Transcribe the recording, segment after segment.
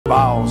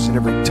bows and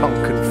every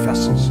tongue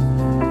confesses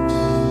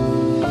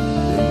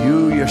that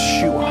you,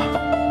 Yeshua,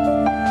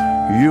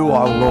 you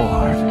are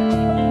Lord.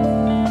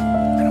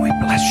 And we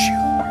bless you.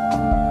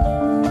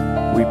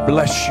 We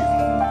bless you.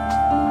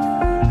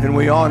 And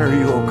we honor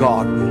you, O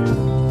God.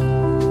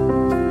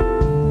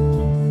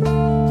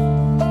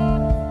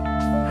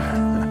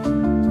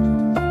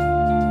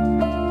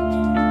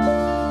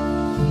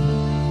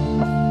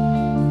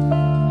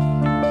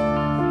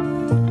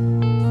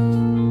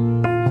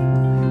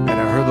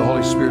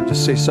 To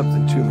say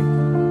something to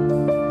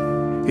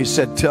me. He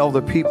said, tell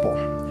the people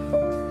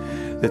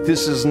that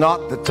this is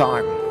not the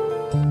time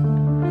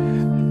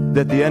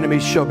that the enemy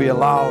shall be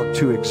allowed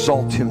to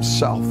exalt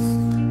himself,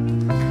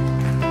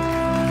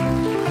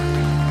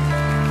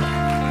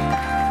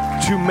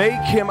 to make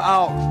him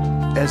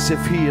out as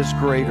if he is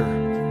greater.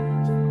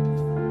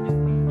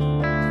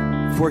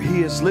 For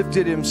he has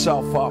lifted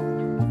himself up,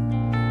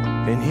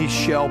 and he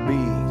shall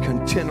be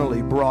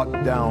continually brought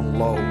down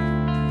low.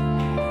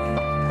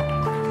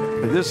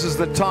 This is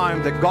the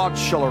time that God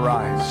shall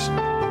arise.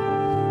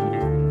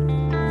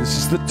 This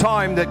is the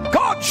time that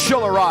God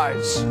shall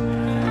arise.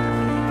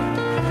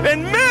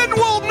 And men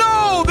will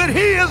know that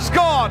he is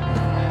God.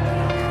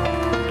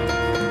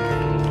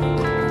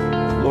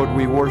 Lord,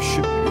 we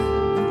worship you.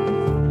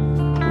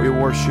 We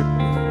worship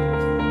you.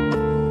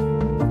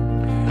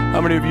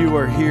 How many of you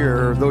are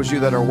here, or those of you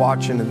that are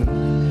watching,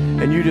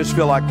 and you just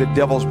feel like the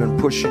devil's been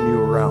pushing you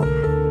around?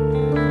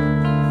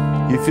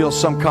 You feel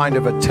some kind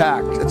of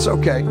attack. It's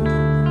okay.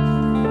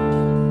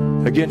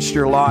 Against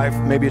your life,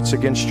 maybe it's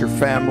against your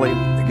family,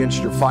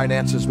 against your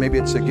finances, maybe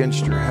it's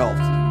against your health.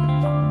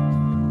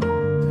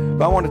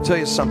 But I want to tell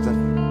you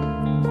something.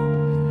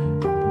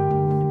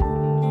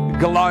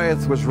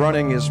 Goliath was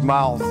running his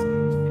mouth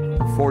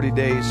 40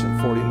 days and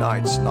 40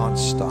 nights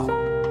nonstop,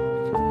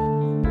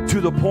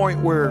 to the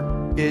point where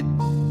it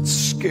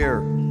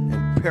scared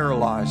and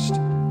paralyzed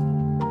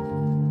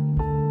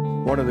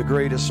one of the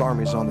greatest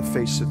armies on the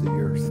face of the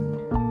earth.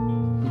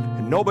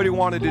 And nobody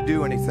wanted to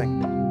do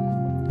anything.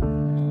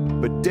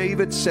 But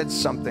David said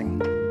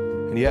something,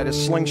 and he had a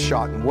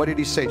slingshot. And what did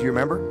he say? Do you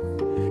remember?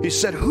 He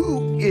said,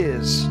 who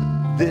is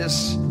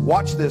this,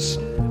 watch this,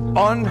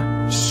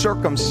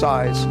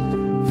 uncircumcised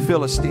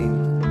Philistine?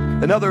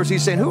 In other words,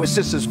 he's saying, who is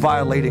this that's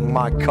violating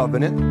my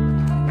covenant?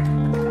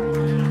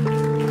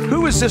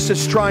 Who is this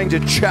that's trying to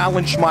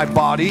challenge my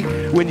body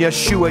when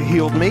Yeshua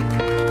healed me?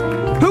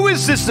 Who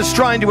is this that's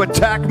trying to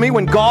attack me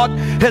when God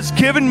has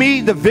given me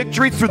the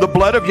victory through the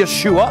blood of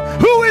Yeshua?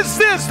 Who is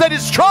this that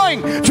is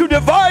trying to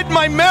divide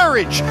my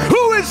marriage?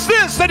 Who is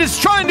this that is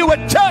trying to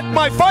attack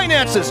my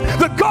finances?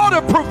 The God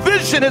of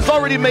provision has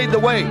already made the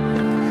way.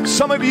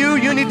 Some of you,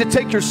 you need to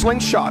take your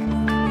slingshot,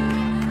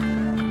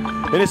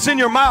 and it's in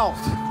your mouth.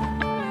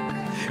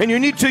 And you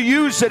need to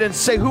use it and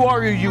say, who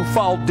are you, you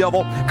foul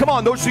devil? Come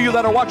on, those of you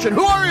that are watching,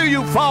 who are you,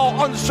 you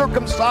foul,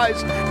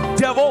 uncircumcised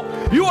devil?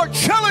 You are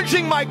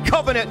challenging my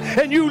covenant,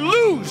 and you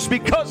lose,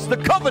 because the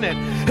covenant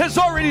has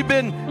already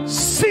been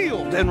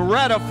sealed and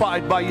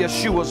ratified by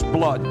Yeshua's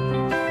blood.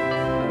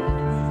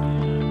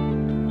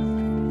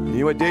 You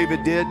know what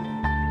David did?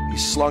 He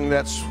slung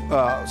that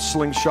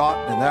slingshot,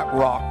 and that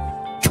rock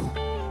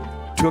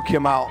took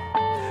him out.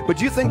 But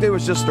do you think there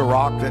was just a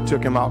rock that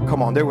took him out?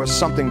 Come on, there was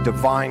something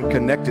divine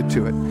connected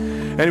to it.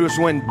 And it was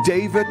when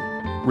David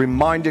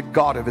reminded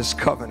God of his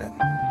covenant.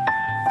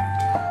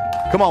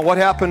 Come on, what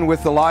happened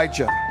with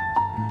Elijah?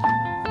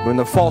 When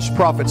the false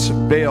prophets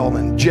of Baal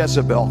and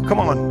Jezebel, come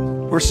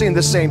on, we're seeing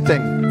the same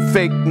thing.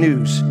 Fake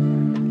news,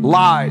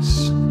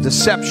 lies,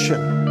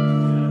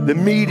 deception, the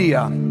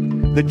media,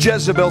 the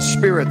Jezebel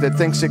spirit that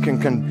thinks it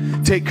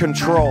can take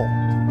control.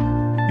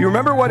 You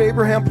remember what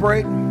Abraham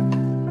prayed?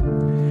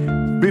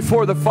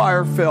 Before the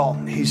fire fell,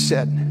 he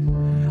said,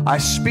 I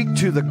speak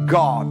to the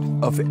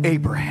God of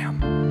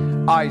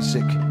Abraham,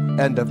 Isaac,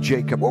 and of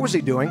Jacob. What was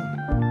he doing?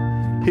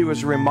 He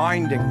was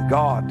reminding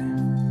God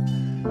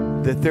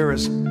that there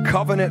is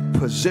covenant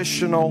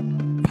positional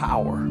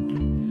power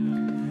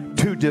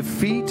to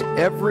defeat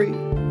every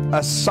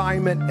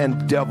assignment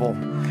and devil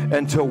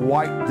and to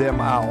wipe them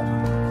out.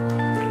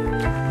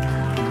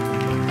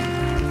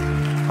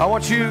 I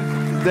want you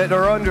that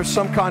are under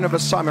some kind of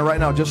assignment right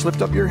now, just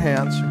lift up your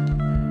hands.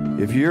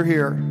 If you're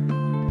here,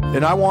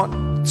 and I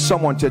want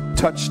someone to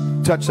touch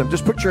them,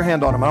 just put your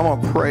hand on them. I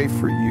want to pray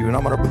for you, and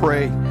I'm going to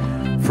pray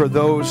for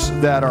those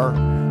that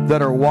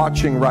are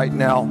watching right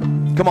now.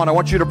 Come on, I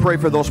want you to pray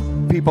for those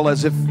people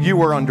as if you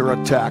were under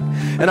attack.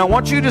 And I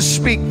want you to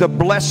speak the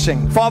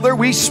blessing. Father,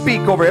 we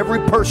speak over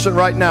every person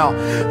right now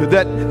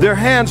that their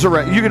hands are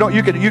ready. You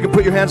can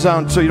put your hands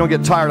down so you don't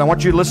get tired. I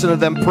want you to listen to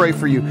them pray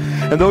for you.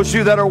 And those of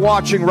you that are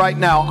watching right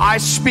now, I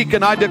speak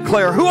and I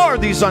declare, who are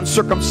these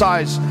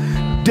uncircumcised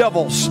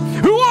devils?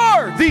 Who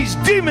are these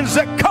demons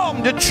that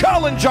come to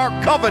challenge our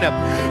covenant?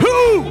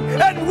 Who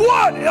and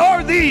what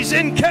are these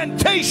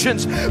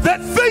incantations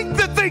that think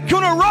that they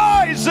can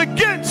arise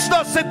against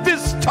us at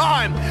this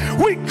time?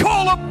 We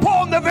call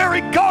upon the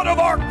very God of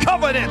our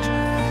covenant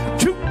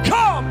to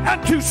come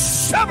and to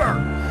sever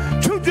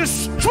to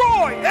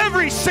destroy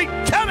every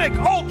satanic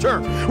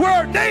altar where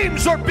our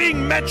names are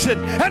being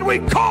mentioned. And we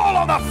call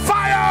on the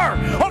fire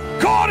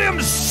of God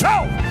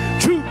Himself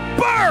to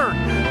burn,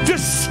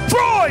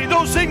 destroy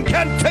those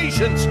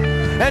incantations,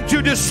 and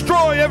to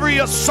destroy every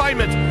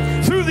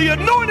assignment through the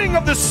anointing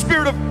of the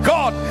Spirit of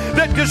God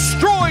that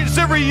destroys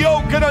every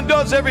yoke and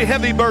undoes every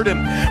heavy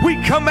burden.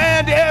 We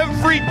command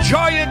every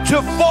giant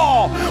to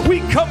fall. We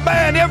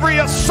command every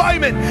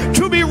assignment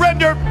to be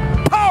rendered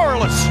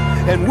powerless.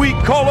 And we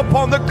call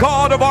upon the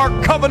God of our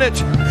covenant,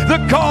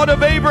 the God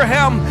of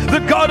Abraham,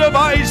 the God of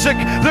Isaac,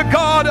 the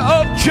God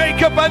of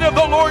Jacob, and of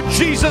the Lord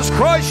Jesus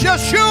Christ,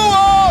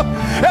 Yeshua.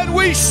 And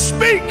we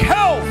speak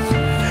health.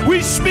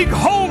 We speak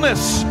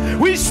wholeness.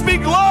 We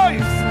speak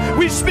life.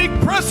 We speak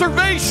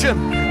preservation,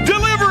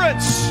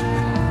 deliverance,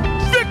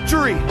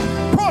 victory,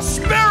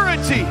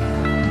 prosperity.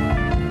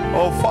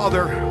 Oh,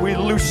 Father, we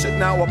loose it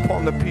now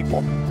upon the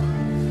people.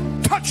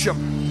 Touch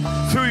them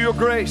through your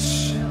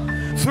grace,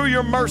 through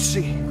your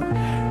mercy,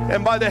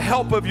 and by the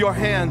help of your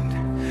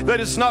hand that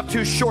is not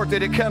too short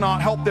that it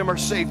cannot help them or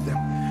save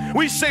them.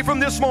 We say from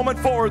this moment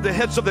forward, the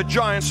heads of the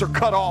giants are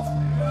cut off.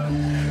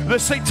 The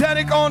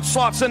satanic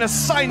onslaughts and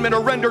assignment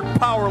are rendered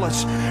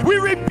powerless. We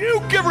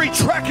rebuke every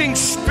tracking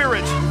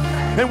spirit,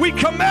 and we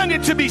command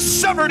it to be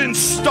severed and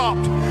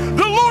stopped.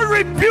 The Lord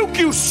rebuke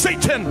you,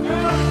 Satan.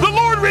 The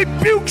Lord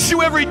rebukes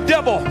you, every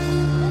devil.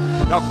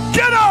 Now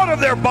get out of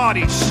their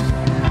bodies.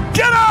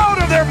 Get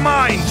out of their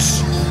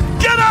minds.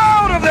 Get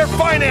out of their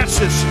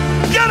finances.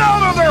 Get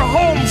out of their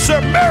homes,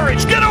 their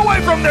marriage. Get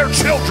away from their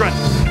children.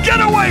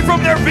 Get away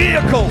from their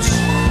vehicles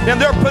and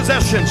their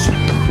possessions.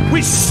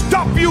 We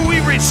stop you, we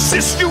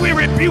resist you, we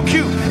rebuke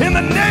you in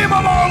the name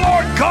of our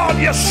Lord God,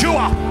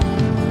 Yeshua.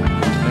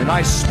 And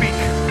I speak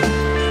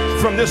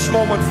from this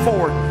moment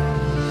forward,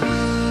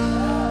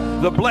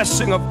 the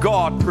blessing of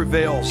God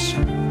prevails,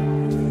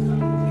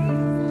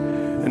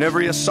 and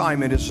every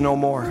assignment is no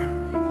more.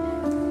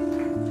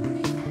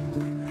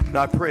 And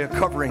I pray a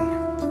covering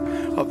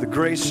of the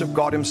grace of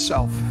God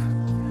Himself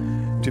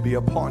to be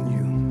upon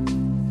you.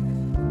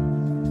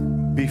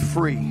 Be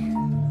free.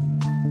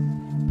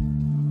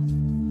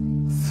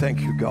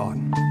 Thank you, God.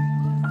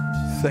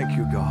 Thank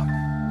you, God.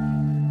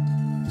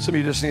 Some of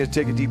you just need to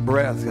take a deep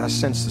breath. I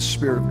sense the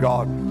Spirit of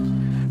God.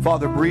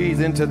 Father, breathe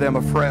into them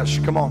afresh.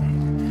 Come on.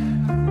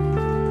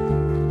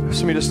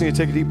 Some of you just need to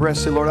take a deep breath.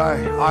 Say, Lord,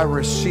 I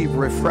receive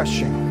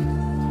refreshing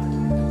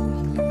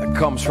that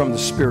comes from the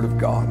Spirit of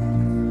God.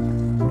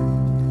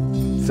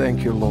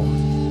 Thank you, Lord.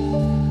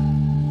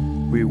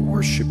 We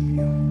worship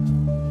you.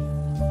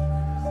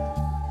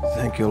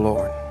 Thank you,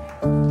 Lord.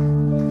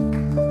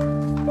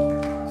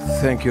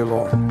 Thank you,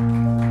 Lord.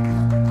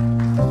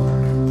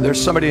 There's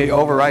somebody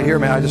over right here,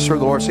 man. I just heard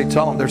the Lord say,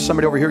 tell them. There's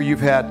somebody over here. You've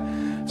had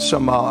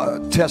some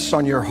tests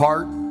on your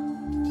heart,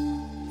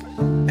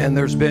 and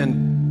there's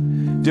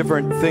been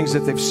different things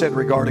that they've said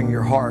regarding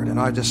your heart. And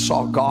I just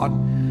saw God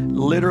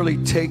literally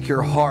take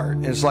your heart.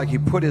 And it's like He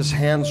put His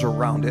hands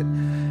around it.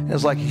 And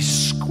it's like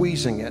He's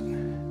squeezing it.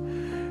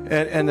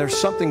 And there's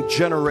something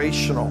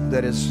generational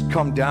that has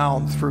come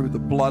down through the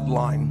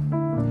bloodline.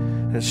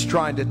 And it's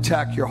trying to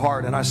attack your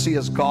heart. And I see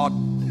as God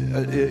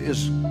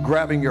is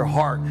grabbing your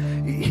heart,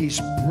 He's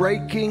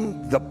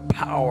breaking the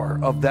power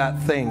of that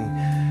thing.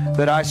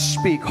 That I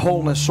speak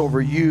wholeness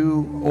over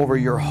you, over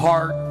your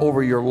heart,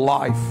 over your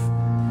life,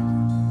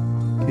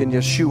 in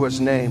Yeshua's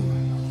name.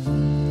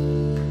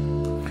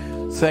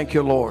 Thank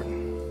you, Lord.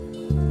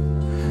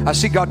 I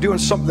see God doing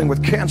something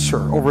with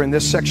cancer over in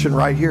this section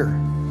right here.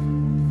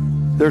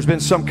 There's been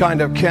some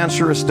kind of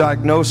cancerous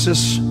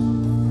diagnosis,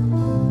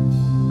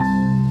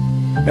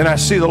 and I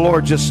see the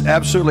Lord just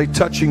absolutely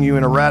touching you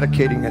and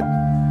eradicating it.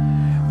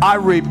 I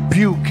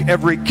rebuke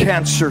every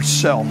cancer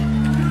cell.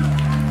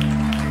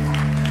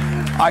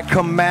 I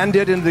command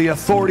it in the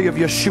authority of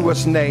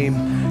Yeshua's name.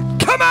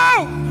 Come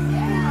out!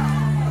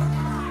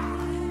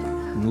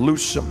 And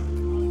loose them.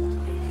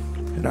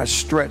 And I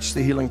stretch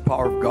the healing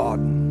power of God.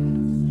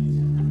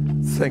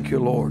 Thank you,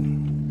 Lord.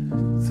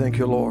 Thank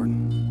you, Lord.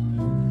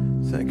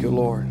 Thank you,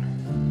 Lord.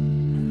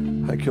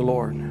 Thank you,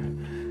 Lord.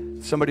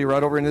 Somebody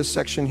right over in this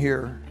section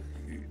here.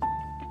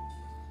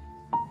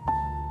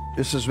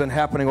 This has been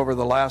happening over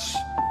the last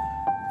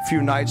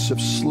few nights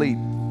of sleep,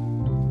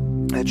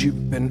 that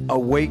you've been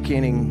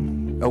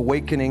awakened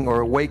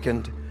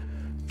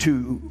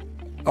to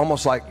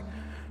almost like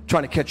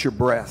trying to catch your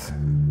breath,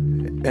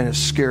 and it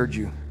scared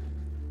you.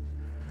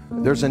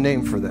 There's a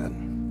name for that.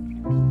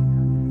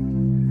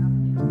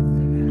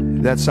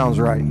 That sounds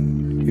right.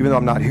 Even though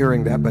I'm not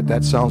hearing that, but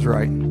that sounds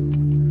right.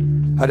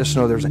 I just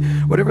know there's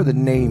whatever the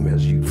name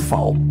is, you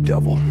foul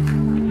devil.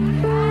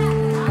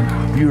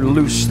 You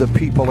loose the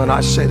people, and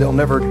I say they'll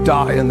never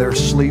die in their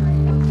sleep.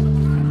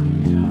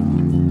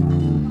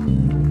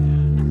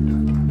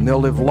 And they'll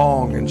live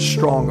long and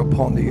strong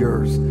upon the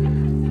earth.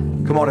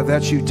 Come on, if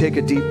that's you, take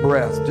a deep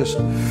breath. Just,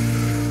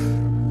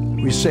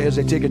 we say as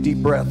they take a deep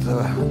breath,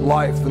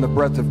 life and the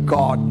breath of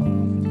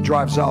God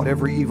drives out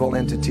every evil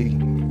entity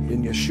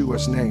in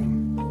Yeshua's name.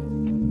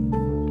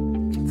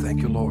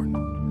 Thank you, Lord.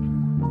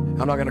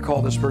 I'm not going to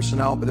call this person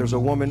out, but there's a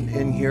woman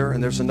in here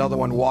and there's another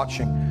one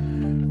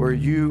watching where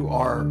you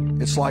are,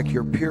 it's like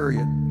your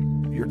period,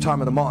 your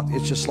time of the month,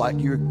 it's just like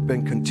you've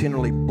been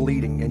continually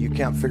bleeding and you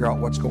can't figure out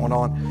what's going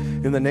on.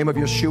 In the name of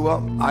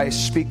Yeshua, I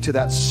speak to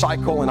that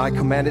cycle and I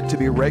command it to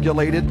be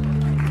regulated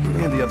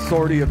in the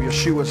authority of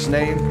Yeshua's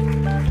name.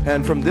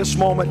 And from this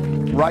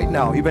moment right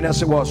now, even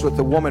as it was with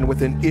the woman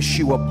with an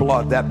issue of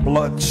blood, that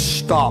blood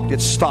stopped. It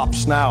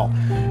stops now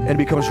and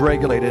becomes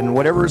regulated. And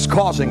whatever is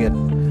causing it,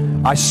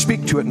 I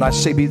speak to it and I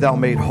say, be thou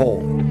made whole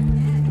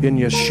in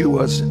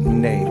Yeshua's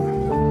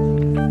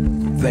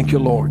name. Thank you,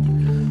 Lord.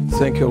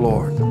 Thank you,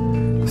 Lord.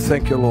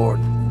 Thank you, Lord.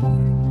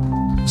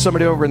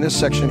 Somebody over in this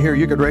section here,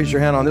 you could raise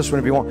your hand on this one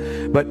if you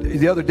want. But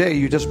the other day,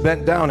 you just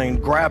bent down and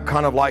grabbed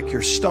kind of like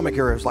your stomach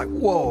area. It was like,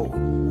 whoa,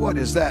 what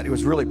is that? It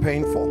was really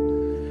painful.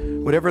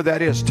 Whatever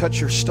that is, touch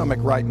your stomach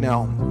right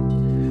now.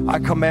 I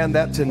command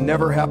that to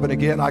never happen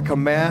again. I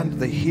command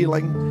the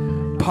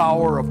healing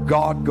power of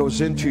God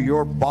goes into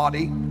your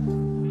body.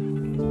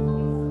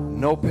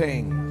 No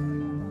pain.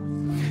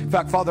 In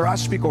fact, Father, I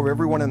speak over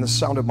everyone in the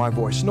sound of my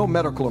voice. No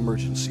medical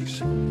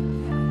emergencies.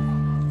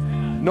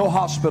 No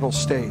hospital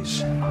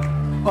stays.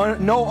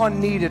 No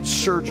unneeded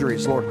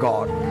surgeries, Lord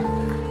God.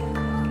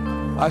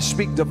 I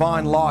speak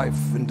divine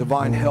life and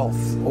divine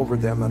health over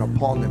them and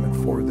upon them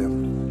and for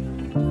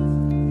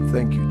them.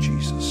 Thank you,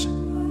 Jesus.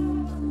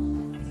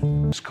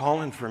 He's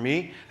calling for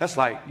me. That's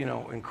like,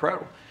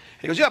 incredible.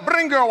 He goes, yeah,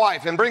 bring your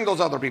wife and bring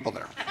those other people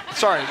there.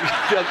 Sorry.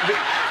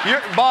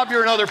 Bob,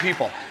 you're in other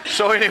people.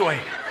 So anyway.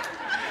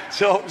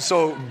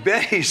 So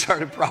Benny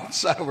started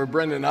prophesying over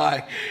Brenda and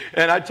I.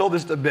 And I told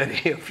this to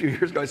Benny a few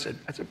years ago. I said,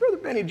 Brother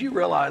Benny, do you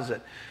realize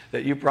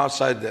that you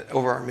prophesied that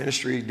over our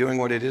ministry doing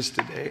what it is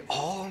today?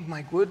 Oh,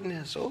 my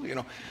goodness. Oh,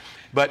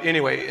 But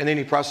anyway, and then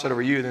he prophesied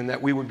over you, then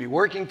that we would be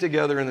working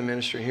together in the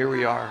ministry. Here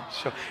we are.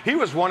 So he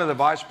was one of the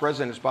vice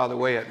presidents, by the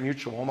way, at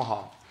Mutual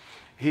Omaha.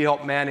 He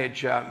helped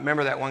manage,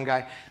 remember that one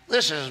guy?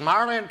 This is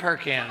Marlon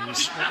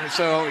Perkins.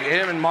 So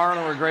him and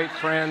Marlon were great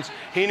friends.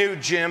 He knew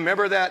Jim.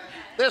 Remember that?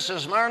 This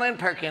is Marlon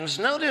Perkins.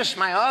 Notice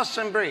my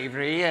awesome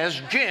bravery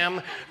as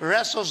Jim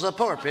wrestles the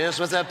porpoise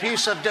with a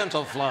piece of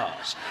dental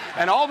floss.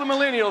 And all the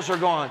millennials are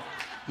going,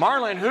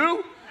 Marlon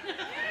who?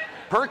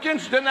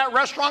 Perkins? Didn't that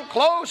restaurant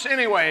close?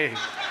 Anyway,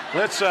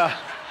 let's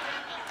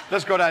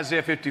go to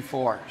Isaiah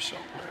 54. So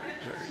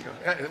there you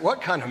go.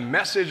 What kind of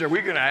message are we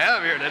going to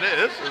have here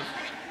today?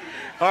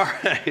 All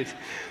right.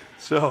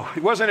 So,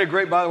 wasn't it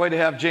great, by the way, to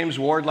have James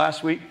Ward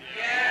last week?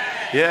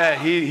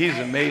 Yeah, he's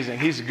amazing.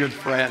 He's a good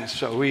friend.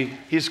 So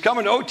he's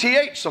coming to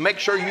OTH, so make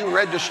sure you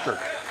register.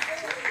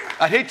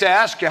 I'd hate to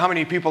ask you how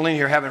many people in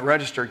here haven't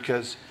registered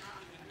because,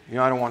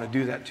 I don't want to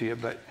do that to you.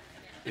 But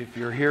if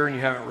you're here and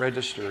you haven't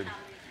registered,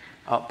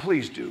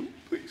 please do.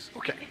 Please.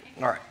 Okay.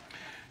 All right.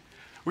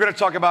 We're going to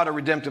talk about a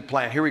redemptive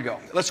plan. Here we go.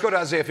 Let's go to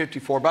Isaiah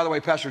 54. By the way,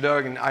 Pastor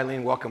Doug and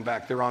Eileen, welcome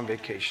back. They're on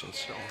vacation,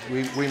 so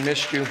we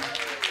missed you.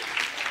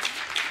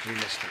 We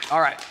missed it.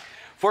 All right.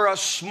 For a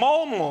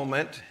small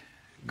moment,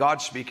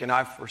 God speaking,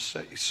 I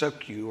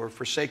forsook you or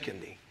forsaken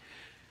thee.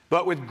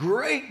 But with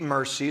great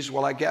mercies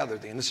will I gather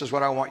thee. And this is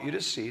what I want you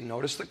to see.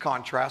 Notice the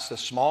contrast. A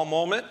small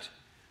moment,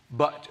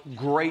 but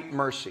great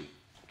mercy.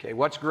 Okay,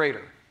 what's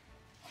greater?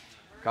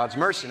 God's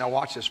mercy. Now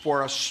watch this.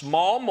 For a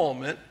small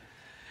moment,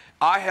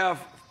 I have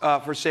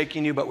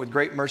forsaken you, but with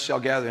great mercy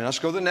I'll gather thee. Let's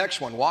go to the next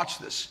one. Watch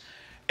this.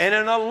 And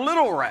in a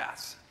little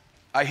wrath,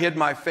 I hid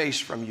my face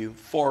from you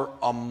for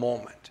a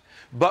moment.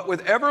 But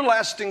with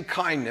everlasting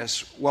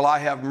kindness will I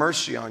have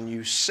mercy on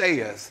you,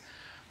 saith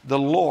the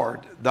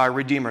Lord thy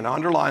Redeemer. Now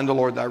underline the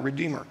Lord thy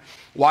Redeemer.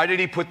 Why did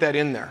he put that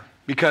in there?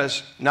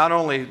 Because not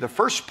only the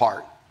first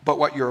part, but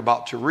what you're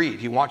about to read.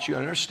 He wants you to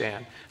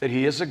understand that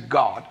he is a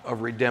God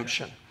of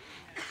redemption.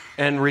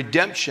 And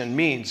redemption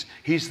means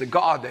he's the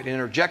God that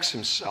interjects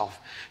himself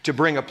to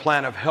bring a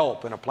plan of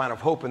help and a plan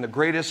of hope. And the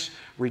greatest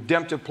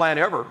redemptive plan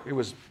ever, it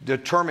was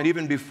determined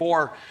even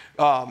before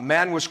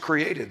man was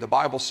created. The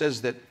Bible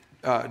says that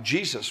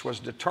Jesus was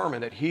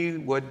determined that he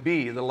would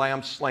be the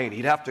lamb slain.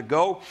 He'd have to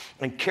go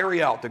and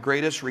carry out the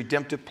greatest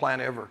redemptive plan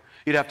ever.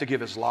 He'd have to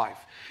give his life.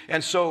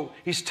 And so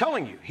he's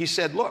telling you, he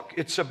said, look,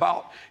 it's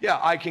about,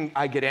 I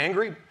get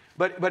angry,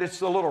 but it's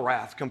the little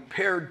wrath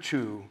compared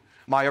to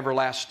my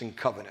everlasting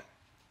covenant.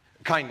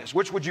 Kindness.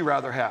 Which would you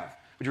rather have?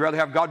 Would you rather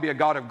have God be a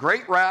God of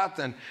great wrath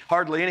and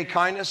hardly any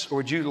kindness? Or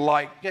would you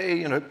like,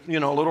 a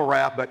little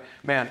wrath, but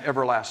man,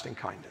 everlasting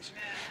kindness?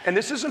 And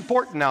this is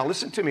important now.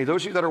 Listen to me.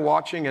 Those of you that are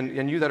watching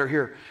and you that are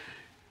here.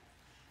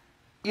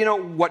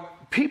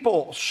 What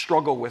people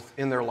struggle with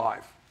in their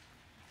life.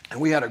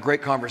 And we had a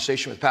great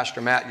conversation with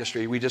Pastor Matt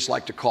yesterday. We just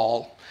like to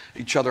call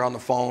each other on the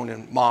phone,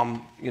 and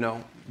Mom,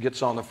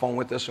 gets on the phone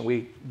with us, and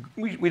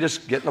we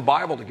just get in the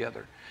Bible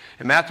together.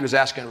 And Matthew was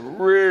asking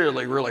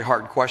really, really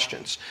hard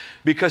questions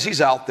because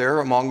he's out there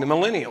among the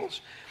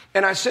millennials.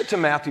 And I said to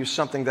Matthew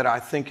something that I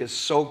think is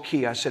so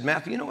key. I said,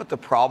 Matthew, you know what the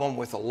problem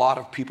with a lot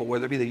of people,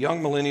 whether it be the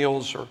young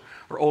millennials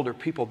or older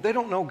people, they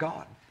don't know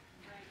God.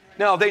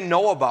 Now, they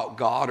know about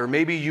God, or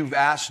maybe you've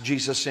asked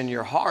Jesus in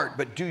your heart,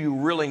 but do you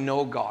really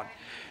know God?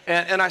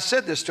 And I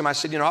said this to him. I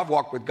said, you know, I've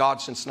walked with God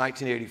since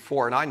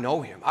 1984, and I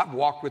know him. I've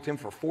walked with him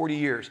for 40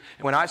 years.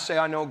 And when I say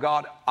I know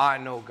God, I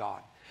know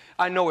God.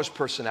 I know his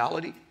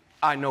personality.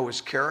 I know his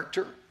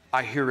character.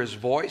 I hear his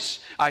voice.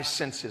 I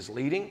sense his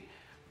leading.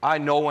 I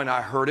know when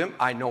I hurt him.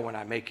 I know when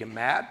I make him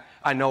mad.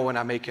 I know when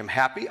I make him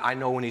happy. I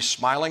know when he's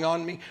smiling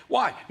on me.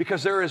 Why?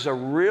 Because there is a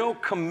real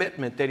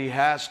commitment that he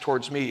has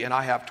towards me and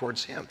I have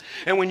towards him.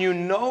 And when you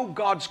know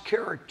God's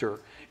character,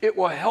 it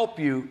will help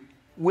you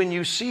when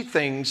you see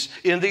things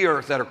in the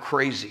earth that are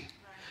crazy.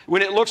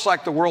 When it looks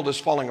like the world is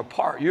falling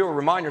apart, you'll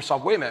remind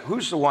yourself, wait a minute,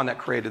 who's the one that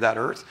created that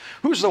earth?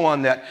 Who's the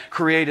one that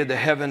created the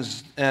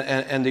heavens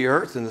and the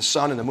earth and the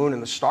sun and the moon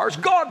and the stars?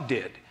 God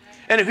did.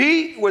 And if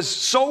he was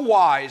so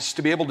wise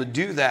to be able to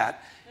do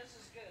that,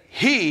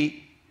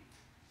 he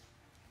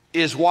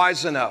is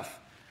wise enough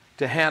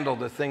to handle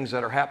the things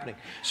that are happening.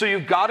 So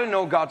you've got to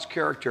know God's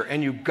character,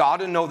 and you've got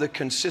to know the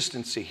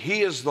consistency.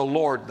 He is the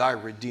Lord, thy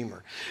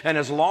Redeemer. And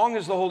as long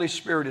as the Holy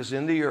Spirit is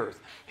in the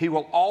earth, he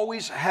will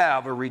always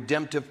have a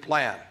redemptive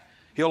plan.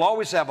 He'll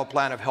always have a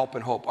plan of help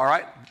and hope. All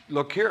right,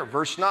 look here,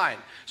 verse 9.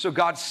 So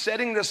God's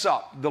setting this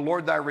up, the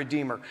Lord thy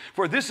Redeemer.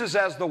 For this is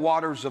as the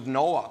waters of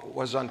Noah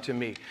was unto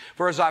me.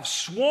 For as I've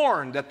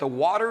sworn that the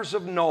waters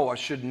of Noah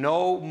should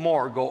no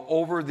more go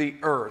over the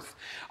earth,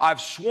 I've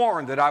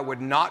sworn that I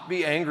would not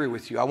be angry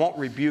with you. I won't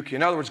rebuke you.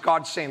 In other words,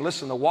 God's saying,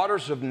 listen, the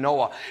waters of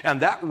Noah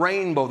and that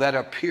rainbow that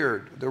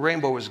appeared, the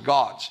rainbow is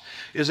God's.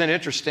 Isn't it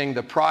interesting?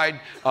 The pride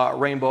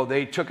rainbow,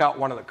 they took out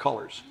one of the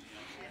colors,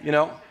 you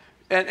know.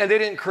 And they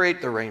didn't create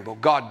the rainbow.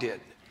 God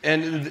did.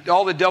 And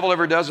all the devil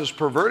ever does is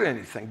pervert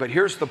anything. But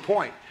here's the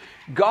point.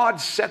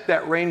 God set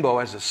that rainbow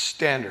as a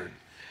standard,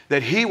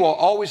 that he will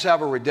always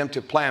have a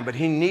redemptive plan. But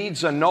he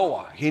needs a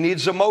Noah. He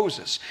needs a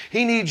Moses.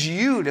 He needs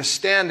you to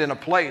stand in a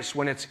place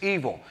when it's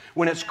evil,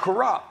 when it's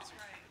corrupt,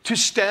 to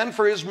stand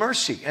for his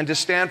mercy and to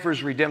stand for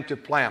his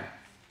redemptive plan.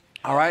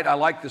 All right, I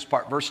like this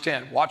part. Verse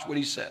 10, watch what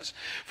he says.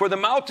 For the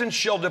mountains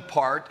shall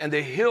depart and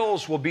the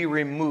hills will be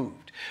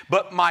removed,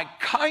 but my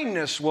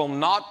kindness will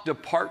not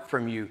depart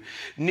from you.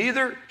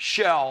 Neither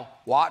shall,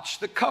 watch,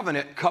 the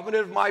covenant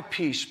of my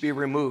peace be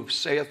removed,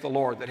 saith the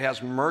Lord, that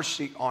has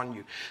mercy on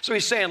you. So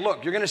he's saying,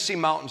 look, you're going to see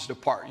mountains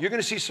depart. You're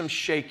going to see some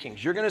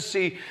shakings. You're going to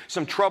see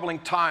some troubling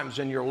times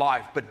in your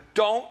life, but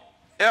don't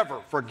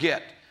ever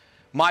forget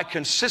my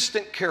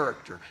consistent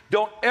character.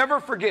 Don't ever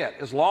forget,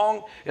 as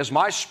long as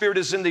my spirit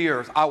is in the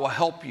earth, I will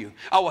help you.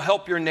 I will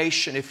help your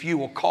nation if you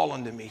will call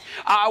unto me.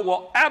 I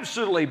will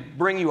absolutely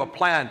bring you a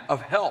plan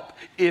of help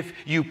if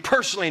you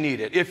personally need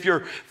it, if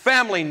your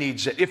family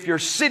needs it, if your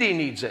city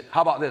needs it.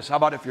 How about this? How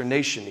about if your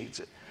nation needs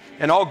it?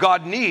 And all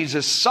God needs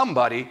is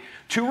somebody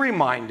to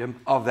remind him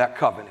of that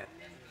covenant.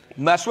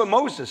 And that's what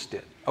Moses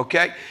did.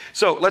 Okay,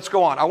 so let's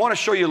go on. I want to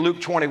show you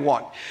Luke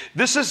 21.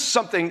 This is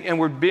something, and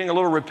we're being a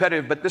little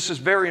repetitive, but this is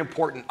very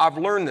important. I've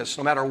learned this.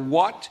 No matter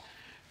what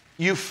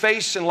you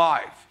face in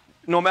life,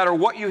 no matter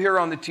what you hear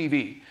on the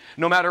TV,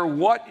 no matter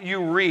what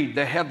you read,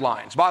 the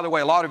headlines. By the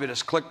way, a lot of it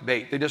is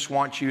clickbait. They just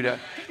want you to,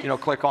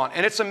 click on.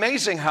 And it's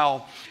amazing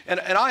how, and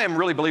I am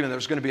really believing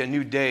there's going to be a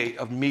new day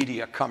of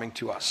media coming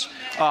to us,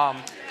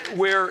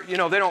 where, they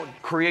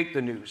don't create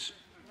the news.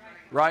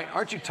 Right?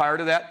 Aren't you tired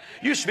of that?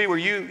 Used to be where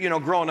you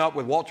growing up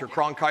with Walter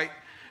Cronkite.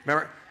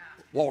 Remember?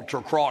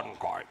 Walter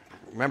Cronkite.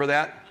 Remember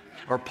that?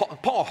 Or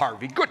Paul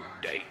Harvey. Good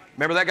day.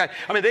 Remember that guy?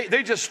 I mean,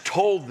 they just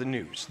told the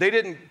news. They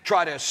didn't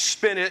try to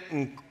spin it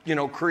and,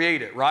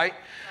 create it, right?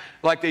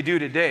 Like they do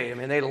today. I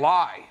mean, they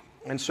lie.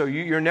 And so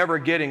you're never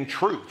getting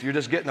truth. You're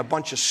just getting a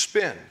bunch of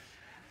spin.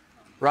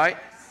 Right?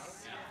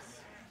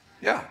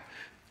 Yeah.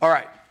 All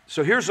right.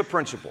 So here's the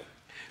principle.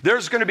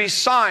 There's going to be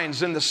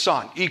signs in the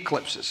sun,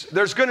 eclipses.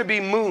 There's going to be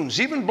moons,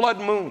 even blood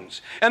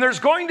moons. And there's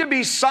going to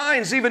be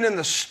signs even in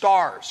the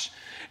stars.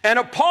 And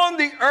upon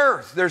the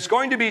earth, there's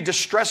going to be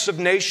distress of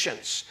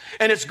nations.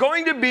 And it's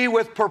going to be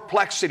with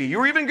perplexity.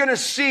 You're even going to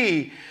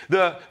see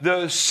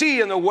the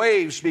sea and the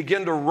waves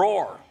begin to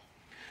roar.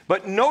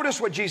 But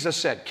notice what Jesus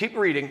said. Keep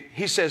reading.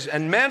 He says,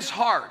 and men's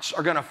hearts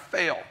are going to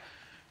fail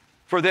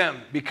for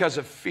them because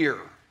of fear.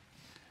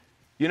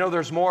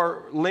 There's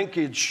more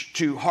linkage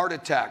to heart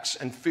attacks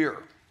and fear.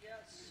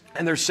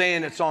 And they're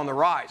saying it's on the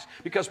rise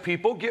because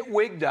people get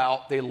wigged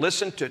out. They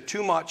listen to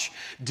too much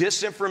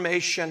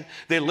disinformation.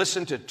 They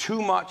listen to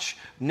too much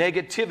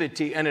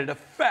negativity, and it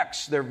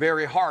affects their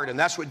very heart. And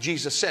that's what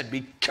Jesus said.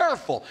 Be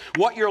careful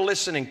what you're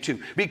listening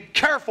to. Be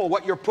careful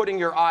what you're putting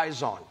your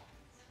eyes on,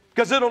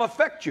 because it'll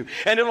affect you.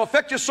 And it'll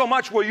affect you so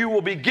much where you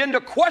will begin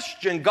to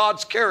question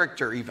God's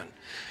character even.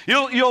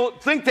 You'll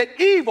think that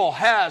evil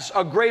has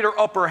a greater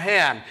upper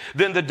hand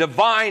than the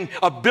divine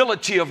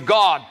ability of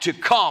God to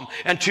come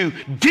and to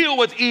deal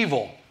with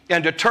evil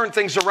and to turn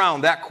things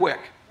around that quick.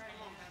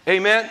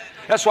 Amen?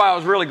 That's why I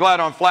was really glad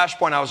on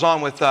Flashpoint I was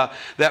on with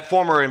that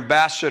former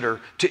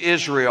ambassador to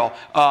Israel,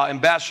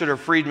 Ambassador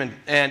Friedman.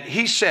 And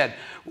he said,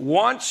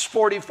 once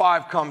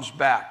 45 comes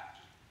back,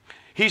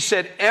 he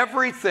said,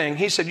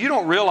 you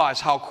don't realize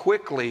how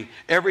quickly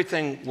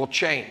everything will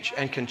change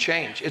and can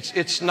change.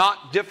 It's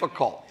not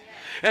difficult.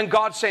 And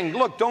God's saying,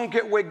 look, don't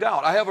get wigged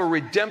out. I have a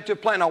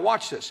redemptive plan. Now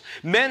watch this.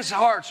 Men's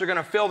hearts are going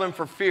to fail them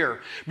for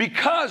fear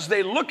because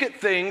they look at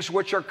things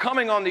which are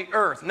coming on the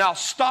earth. Now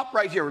stop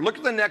right here. Look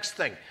at the next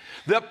thing.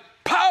 The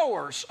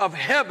powers of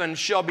heaven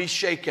shall be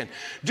shaken.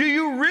 Do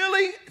you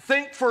really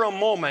think for a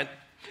moment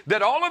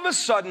that all of a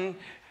sudden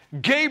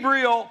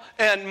Gabriel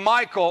and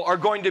Michael are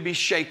going to be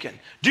shaken?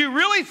 Do you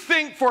really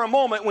think for a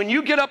moment when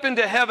you get up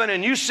into heaven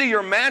and you see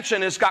your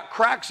mansion has got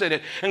cracks in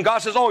it, and God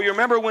says, oh, you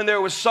remember when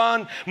there was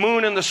sun,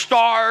 moon, and the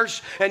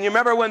stars, and you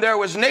remember when there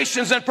was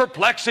nations in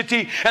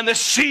perplexity and the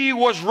sea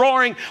was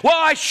roaring? Well,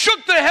 I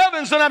shook the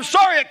heavens and I'm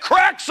sorry it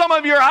cracked some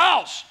of your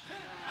house.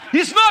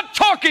 He's not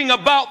talking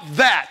about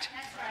that.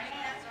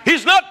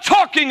 He's not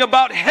talking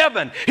about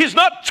heaven. He's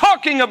not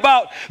talking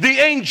about the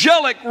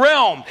angelic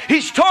realm.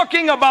 He's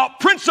talking about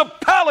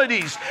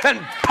principalities and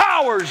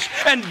powers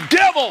and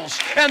devils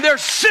and their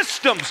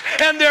systems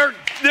and their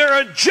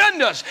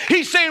agendas.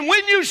 He's saying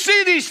when you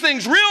see these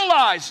things,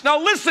 realize,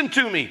 now listen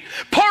to me,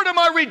 part of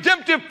my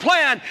redemptive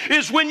plan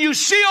is when you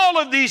see all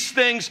of these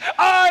things,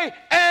 I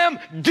am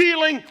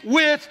dealing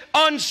with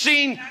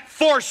unseen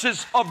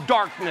forces of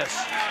darkness.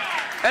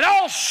 And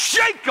I'll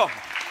shake them.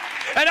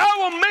 And I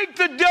will make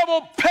the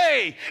devil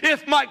pay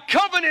if my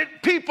covenant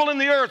people in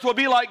the earth will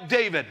be like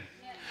David,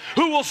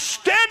 who will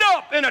stand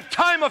up in a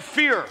time of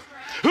fear,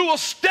 who will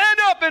stand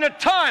up in a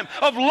time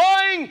of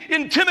lying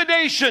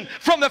intimidation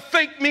from the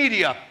fake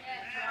media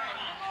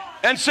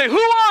and say,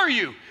 who are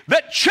you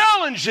that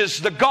challenges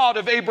the God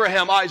of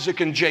Abraham, Isaac,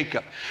 and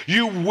Jacob?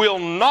 You will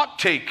not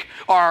take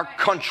our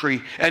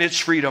country and its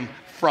freedom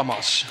from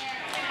us.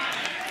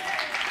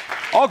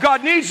 All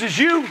God needs is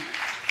you.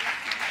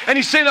 And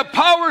he's saying the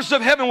powers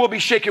of heaven will be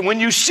shaken. When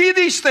you see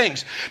these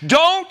things,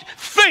 don't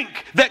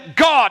think that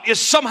God is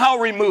somehow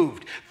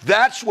removed.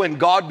 That's when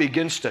God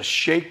begins to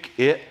shake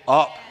it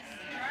up.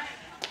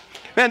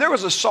 Man, there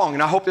was a song,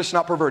 and I hope it's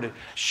not perverted.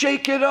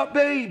 Shake it up,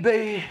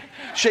 baby.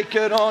 Shake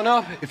it on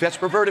up. If that's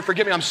perverted,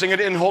 forgive me. I'm singing it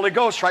in Holy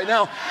Ghost right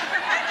now.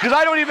 Because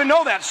I don't even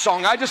know that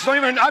song.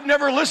 I've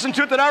never listened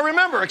to it that I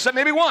remember, except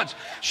maybe once.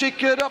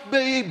 Shake it up,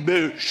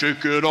 baby.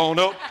 Shake it on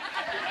up.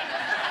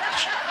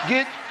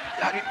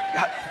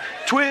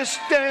 Twist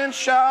and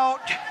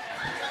shout.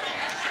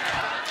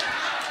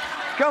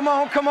 Come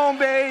on,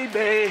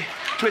 baby.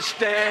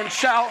 Twist and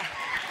shout.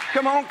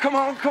 Come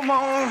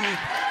on.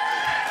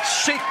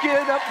 Shake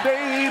it up,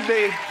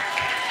 baby.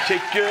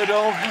 Shake it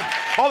on.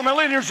 All the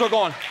millennials are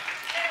going.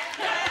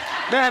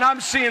 Man, I'm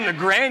seeing the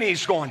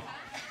grannies going.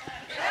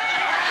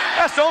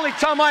 That's the only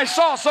time I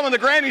saw some of the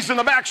grannies in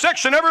the back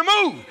section ever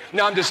move.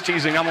 No, I'm just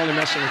teasing. I'm only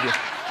messing with you.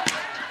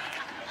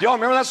 Y'all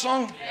remember that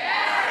song?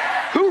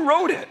 Yeah. Who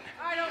wrote it?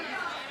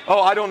 Oh,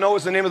 I don't know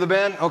is the name of the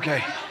band?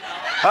 Okay.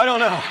 I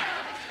don't know.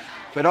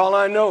 But all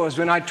I know is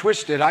when I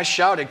twisted, I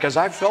shouted because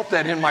I felt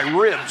that in my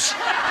ribs.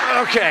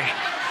 Okay.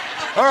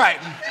 All right.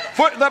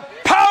 For the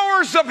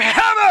powers of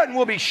heaven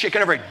will be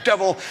shaken. Every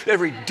devil,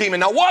 every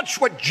demon. Now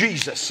watch what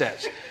Jesus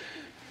says.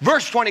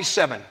 Verse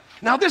 27.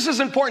 Now this is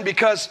important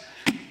because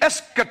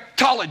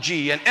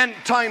eschatology and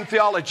end-time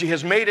theology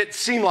has made it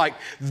seem like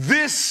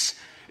this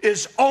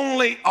is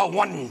only a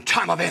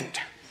one-time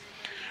event.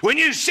 When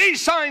you see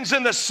signs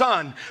in the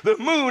sun, the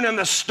moon, and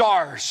the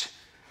stars,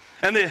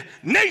 and the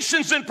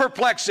nations in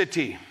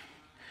perplexity,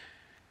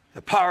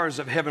 the powers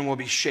of heaven will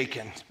be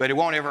shaken, but it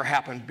won't ever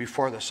happen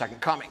before the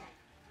second coming.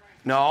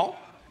 No,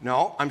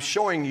 I'm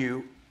showing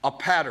you a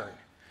pattern.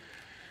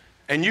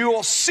 And you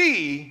will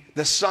see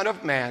the Son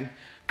of Man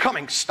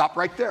coming. Stop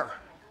right there.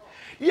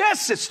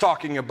 Yes, it's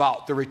talking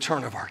about the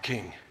return of our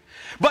King.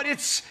 But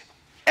it's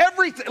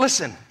everything.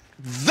 Listen,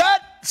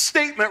 that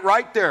statement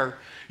right there,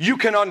 you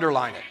can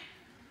underline it.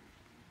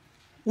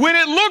 When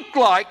it looked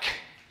like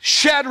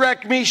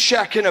Shadrach,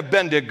 Meshach, and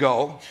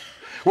Abednego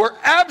were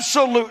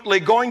absolutely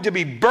going to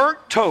be burnt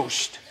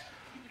toast,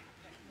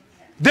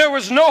 there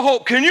was no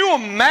hope. Can you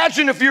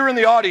imagine if you were in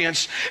the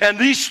audience and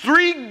these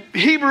three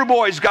Hebrew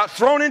boys got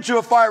thrown into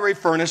a fiery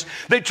furnace,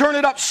 they turned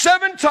it up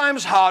 7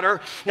 times hotter,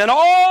 and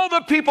all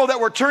the people that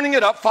were turning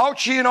it up,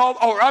 Fauci and all,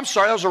 oh, I'm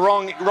sorry, that was the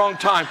wrong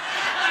time,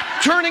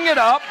 turning it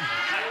up,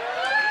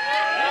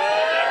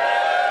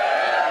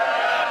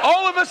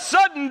 all of a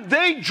sudden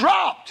they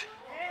dropped.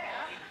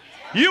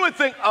 You would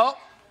think, oh,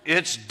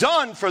 it's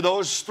done for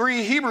those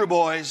 3 Hebrew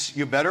boys.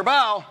 You better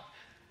bow.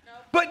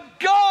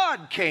 But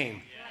God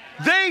came.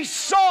 They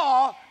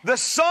saw the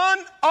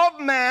Son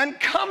of Man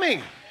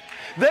coming.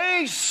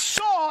 They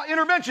saw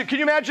intervention. Can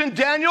you imagine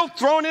Daniel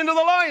thrown into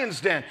the lion's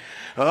den?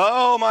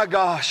 Oh my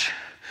gosh.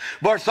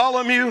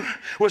 Bartholomew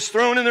was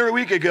thrown in there a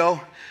week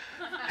ago,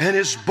 and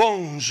his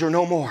bones are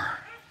no more.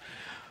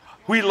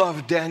 We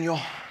love Daniel.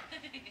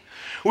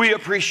 We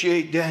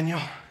appreciate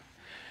Daniel.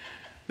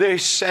 They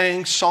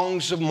sang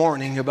songs of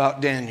mourning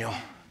about Daniel.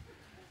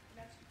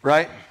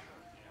 Right?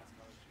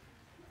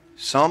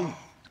 Some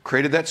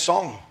created that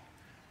song.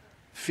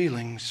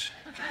 Feelings.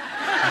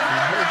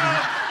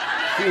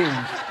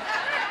 Feelings.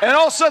 And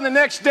all of a sudden the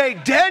next day,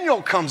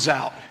 Daniel comes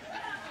out.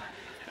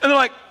 And they're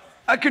like,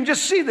 I can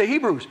just see the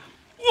Hebrews.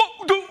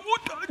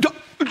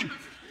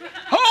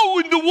 How how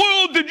in the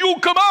world did you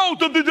come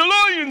out of the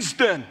lion's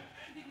den?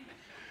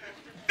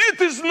 It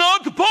is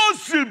not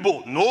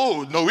possible.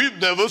 No, we've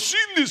never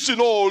seen this in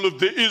all of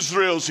the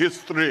Israel's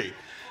history.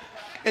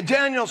 And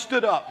Daniel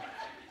stood up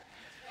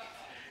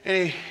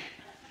and he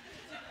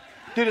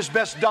did his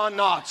best Don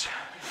Knotts.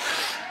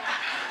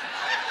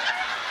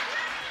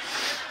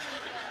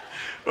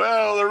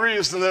 Well, the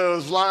reason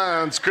those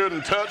lions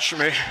couldn't touch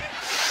me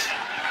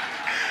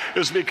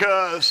is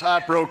because I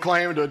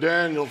proclaimed a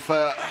Daniel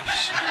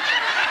fast.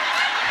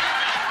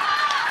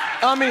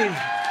 I mean,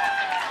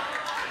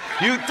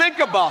 you think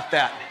about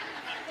that.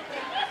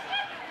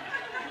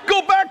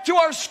 Go back to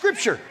our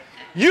scripture.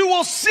 You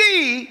will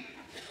see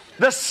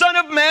the Son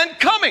of Man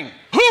coming.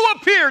 Who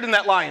appeared in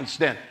that lion's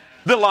den?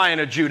 The Lion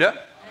of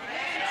Judah.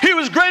 He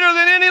was greater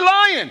than any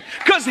lion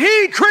because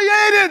he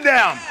created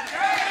them.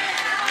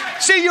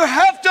 See, you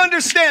have to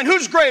understand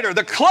who's greater,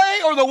 the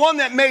clay or the one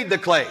that made the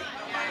clay.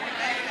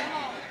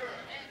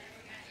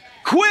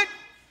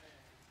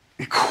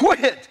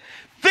 Quit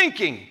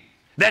thinking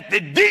that the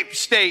deep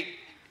state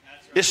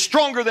is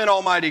stronger than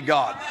Almighty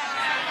God.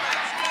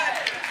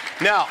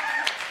 Now,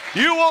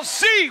 you will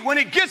see when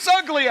it gets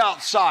ugly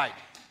outside,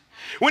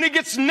 when it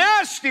gets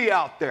nasty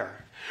out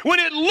there, when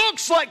it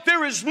looks like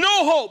there is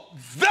no hope,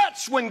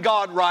 that's when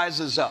God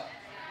rises up.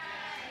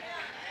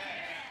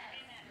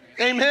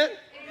 Amen?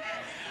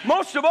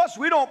 Most of us,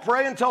 we don't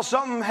pray until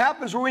something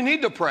happens where we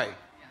need to pray.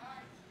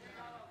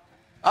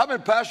 I've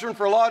been pastoring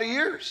for a lot of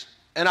years,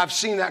 and I've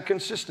seen that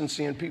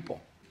consistency in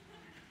people.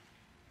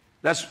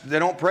 They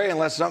don't pray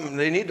unless something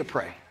they need to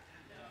pray.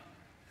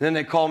 Then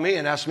they call me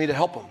and ask me to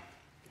help them.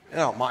 I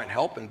don't mind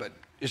helping, but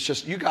it's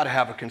just you got to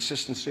have a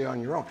consistency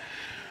on your own.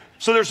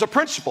 So there's a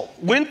principle.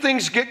 When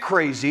things get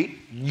crazy,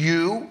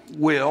 you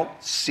will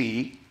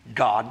see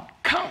God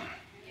come.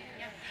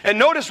 And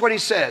notice what he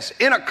says,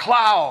 in a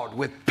cloud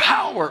with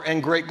power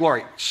and great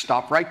glory.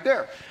 Stop right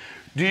there.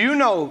 Do you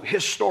know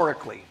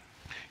historically,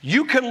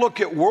 you can look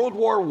at World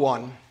War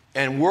I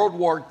and World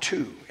War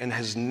II, and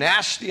as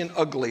nasty and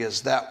ugly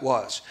as that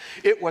was,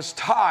 it was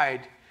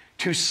tied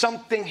to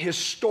something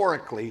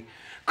historically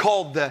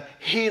called the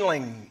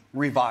healing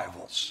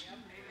revivals.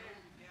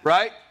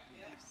 Right?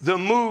 The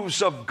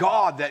moves of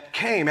God that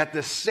came at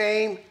the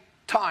same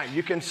time.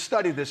 You can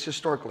study this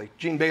historically.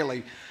 Gene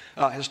Bailey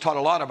has taught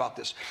a lot about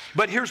this.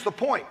 But here's the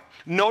point.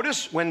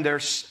 Notice when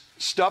there's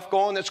stuff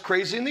going that's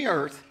crazy in the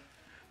earth,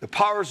 the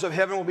powers of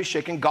heaven will be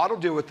shaken. God will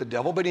deal with the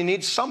devil, but he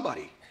needs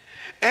somebody.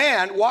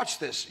 And watch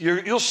this.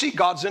 You'll see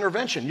God's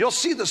intervention. You'll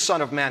see the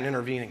Son of Man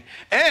intervening.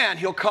 And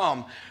he'll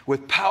come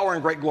with power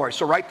and great glory.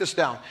 So write this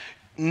down.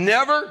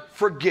 Never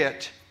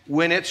forget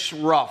when it's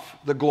rough,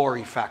 the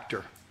glory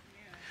factor.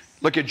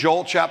 Look at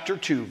Joel chapter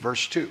 2,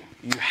 verse 2.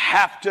 You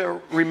have to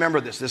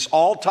remember this. This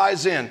all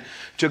ties in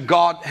to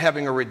God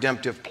having a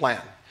redemptive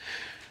plan.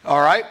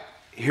 All right,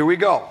 here we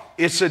go.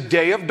 It's a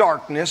day of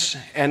darkness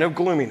and of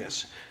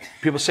gloominess.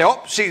 People say,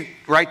 oh, see,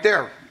 right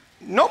there.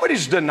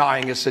 Nobody's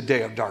denying it's a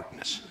day of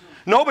darkness.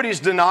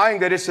 Nobody's denying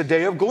that it's a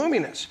day of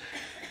gloominess.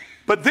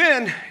 But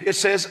then it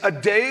says a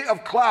day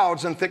of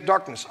clouds and thick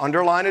darkness.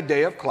 Underline a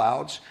day of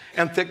clouds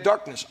and thick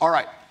darkness. All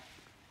right.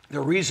 The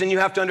reason you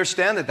have to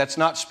understand that that's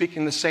not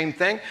speaking the same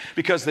thing,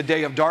 because the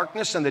day of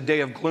darkness and the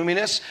day of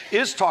gloominess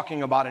is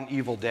talking about an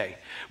evil day.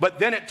 But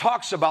then it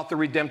talks about the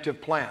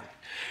redemptive plan.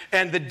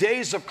 And the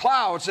days of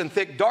clouds and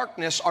thick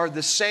darkness are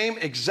the same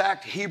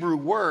exact Hebrew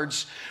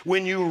words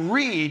when you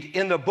read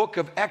in the book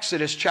of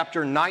Exodus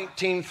chapter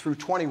 19 through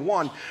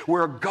 21,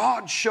 where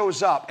God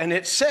shows up. And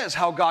it says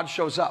how God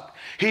shows up.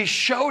 He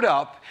showed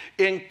up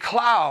in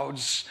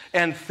clouds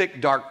and thick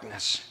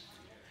darkness.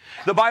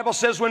 The Bible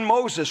says when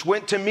Moses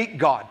went to meet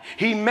God,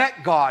 he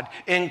met God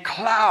in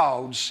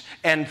clouds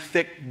and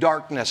thick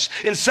darkness.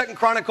 In 2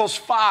 Chronicles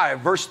 5,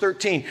 verse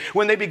 13,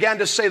 when they began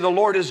to say the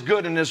Lord is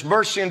good and his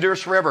mercy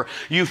endures forever,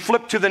 you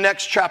flip to the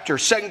next chapter,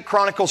 2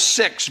 Chronicles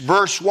 6,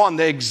 verse 1,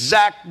 the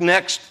exact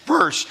next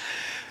verse.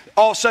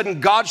 All of a sudden,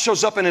 God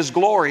shows up in his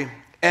glory,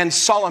 and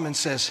Solomon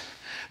says,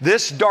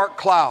 this dark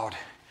cloud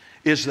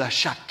is the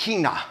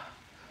Shekinah,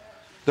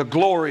 the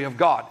glory of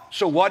God.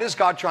 So what is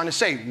God trying to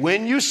say?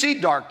 When you see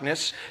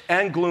darkness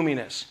and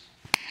gloominess,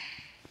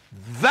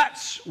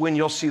 that's when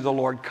you'll see the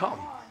Lord come.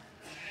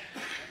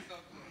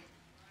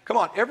 Come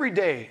on, every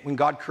day when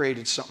God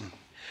created something,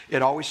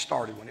 it always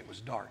started when it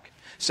was dark.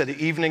 So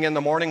the evening and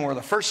the morning were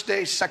the first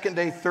day, second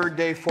day, third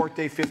day, fourth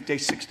day, fifth day,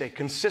 sixth day,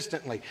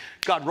 consistently.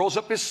 God rolls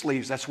up his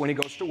sleeves. That's when he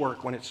goes to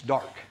work, when it's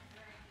dark.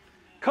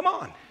 Come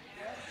on.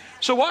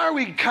 So why are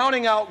we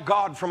counting out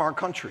God from our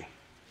country?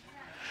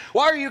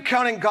 Why are you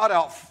counting God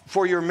out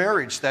for your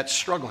marriage that's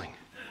struggling?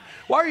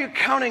 Why are you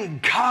counting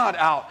God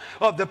out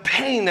of the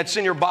pain that's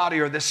in your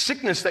body or the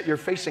sickness that you're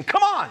facing?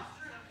 Come on.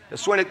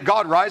 That's when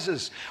God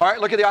rises. All right,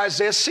 look at the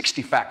Isaiah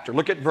 60 factor.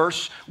 Look at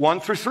verse 1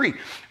 through 3.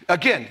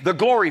 Again, the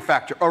glory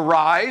factor.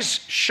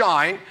 Arise,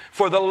 shine,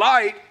 for the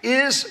light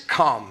is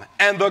come,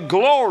 and the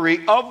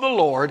glory of the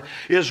Lord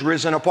is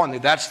risen upon thee.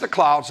 That's the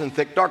clouds and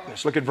thick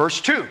darkness. Look at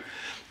verse 2.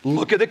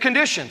 Look at the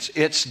conditions.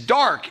 It's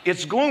dark.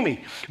 It's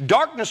gloomy.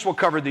 Darkness will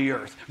cover the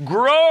earth.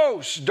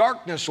 Gross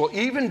darkness will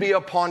even be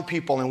upon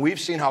people. And we've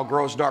seen how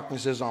gross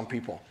darkness is on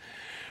people.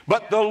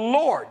 But the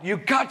Lord,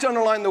 you've got to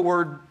underline the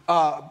word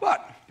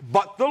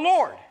but the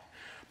Lord.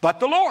 But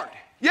the Lord.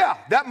 Yeah,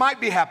 that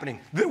might be happening.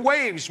 The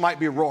waves might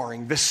be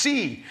roaring. The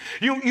sea.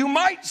 You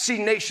might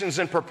see nations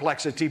in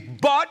perplexity,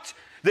 but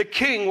the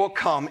King will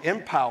come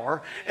in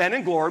power and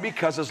in glory,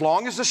 because as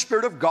long as the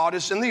Spirit of God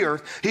is in the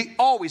earth, He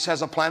always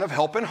has a plan of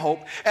help and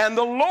hope. And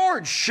the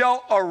Lord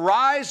shall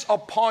arise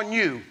upon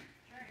you.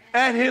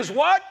 And His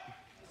what?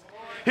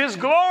 His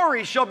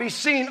glory shall be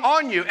seen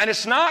on you. And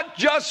it's not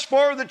just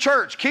for the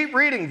church. Keep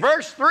reading.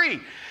 Verse 3.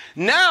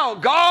 Now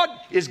God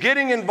is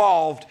getting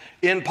involved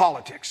in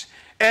politics.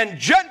 And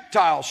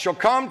Gentiles shall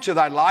come to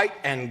thy light,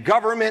 and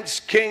governments,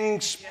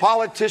 kings,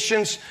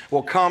 politicians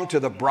will come to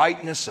the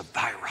brightness of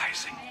thy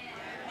rising.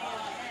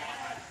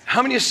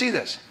 How many of you see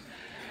this?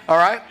 All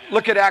right,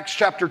 look at Acts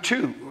chapter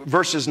 2,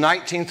 verses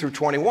 19 through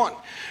 21.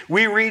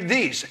 We read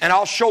these, and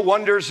I'll show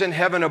wonders in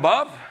heaven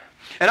above,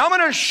 and I'm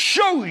going to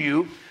show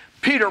you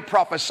Peter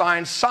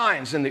prophesying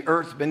signs in the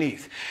earth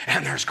beneath.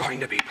 And there's going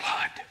to be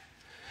blood.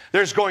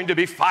 There's going to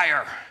be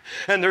fire,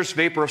 and there's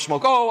vapor of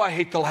smoke. Oh, I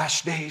hate the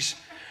last days.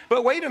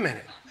 But wait a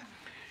minute.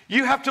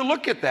 You have to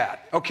look at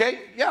that,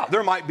 okay? Yeah,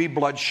 there might be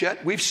bloodshed.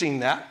 We've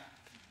seen that.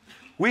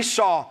 We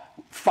saw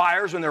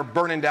fires when they're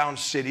burning down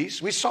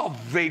cities. We saw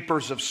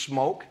vapors of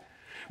smoke.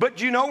 But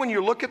do you know, when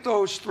you look at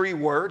those three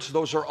words,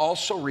 those are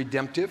also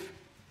redemptive?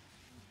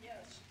 Yes.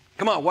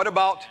 Come on, what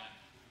about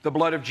the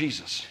blood of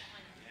Jesus?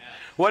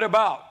 What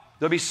about,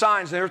 there'll be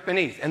signs in the earth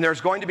beneath, and there's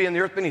going to be in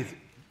the earth beneath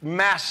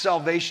mass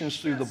salvations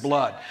through the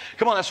blood.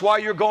 Come on, that's why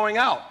you're going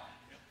out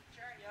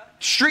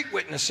street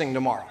witnessing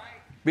tomorrow.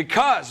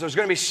 Because there's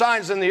going to be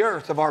signs in the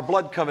earth of our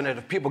blood covenant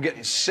of people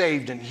getting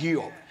saved and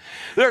healed.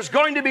 There's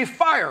going to be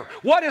fire.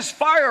 What does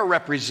fire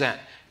represent?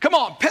 Come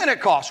on,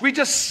 Pentecost. We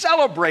just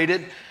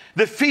celebrated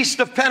the Feast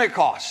of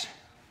Pentecost.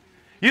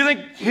 You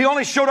think He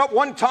only showed up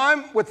one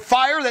time with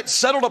fire that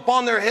settled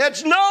upon their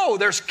heads? No,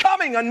 there's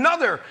coming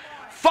another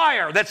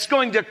fire that's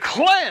going to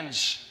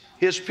cleanse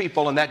His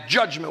people, and that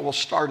judgment will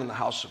start in the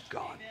house of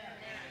God.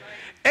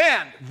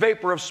 And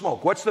vapor of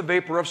smoke. What's the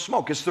vapor of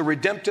smoke? It's the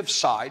redemptive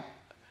side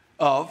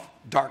of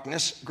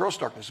darkness, gross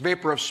darkness.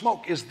 Vapor of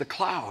smoke is the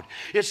cloud.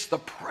 It's the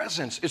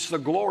presence. It's the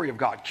glory of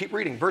God. Keep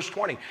reading, verse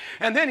 20.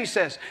 And then he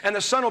says, and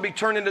the sun will be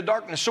turned into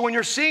darkness. So when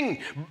you're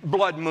seeing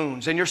blood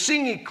moons and you're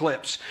seeing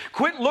eclipse,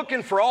 quit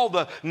looking for all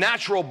the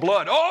natural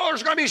blood. Oh,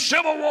 there's going to be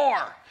civil war.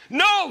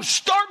 No,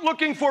 start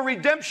looking for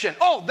redemption.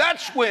 Oh,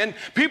 that's when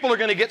people are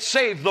going to get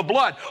saved, the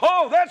blood.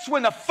 Oh, that's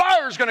when the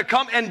fire is going to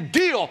come and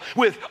deal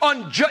with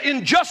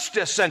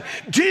injustice and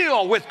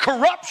deal with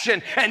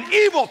corruption and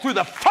evil through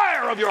the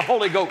fire of your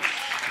Holy Ghost.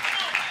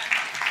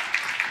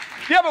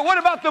 Yeah, but what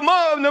about the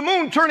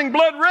moon turning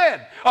blood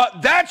red?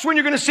 That's when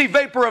you're going to see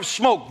vapor of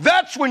smoke.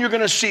 That's when you're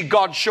going to see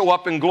God show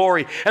up in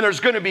glory. And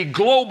there's going to be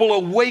global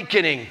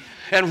awakening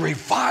and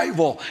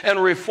revival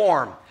and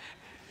reform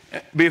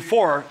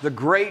before the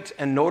great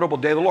and notable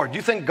day of the Lord. Do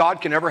you think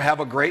God can ever have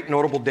a great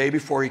notable day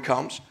before He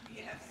comes?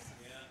 Yes.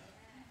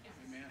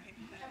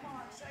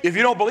 If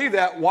you don't believe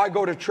that, why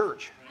go to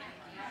church?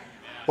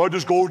 Why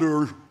just go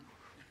there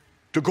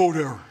to go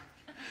there?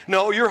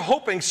 No, you're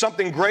hoping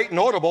something great,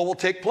 notable will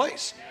take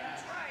place.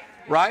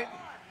 Right?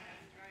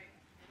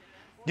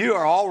 You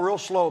are all real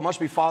slow. It must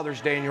be Father's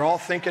Day, and you're all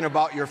thinking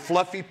about your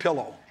fluffy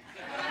pillow.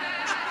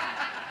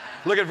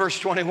 Look at verse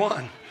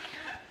 21.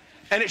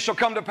 And it shall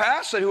come to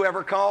pass that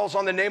whoever calls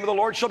on the name of the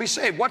Lord shall be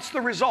saved. What's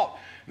the result?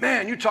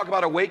 Man, you talk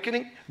about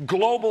awakening,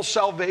 global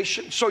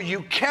salvation. So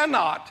you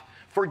cannot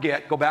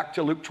forget, go back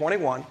to Luke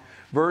 21,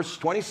 verse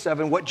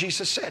 27, what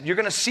Jesus said. You're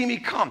going to see me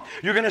come.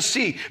 You're going to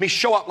see me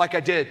show up like I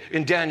did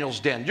in Daniel's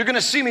den. You're going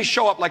to see me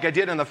show up like I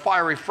did in the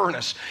fiery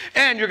furnace.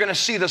 And you're going to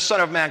see the Son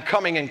of Man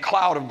coming in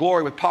cloud of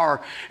glory with power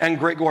and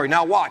great glory.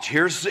 Now watch.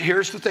 Here's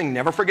the thing.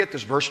 Never forget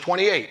this. Verse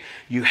 28.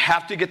 You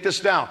have to get this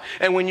down.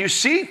 And when you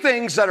see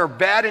things that are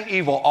bad and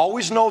evil,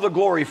 always know the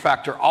glory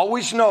factor.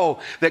 Always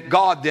know that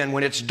God then,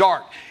 when it's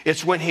dark,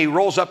 it's when He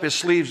rolls up His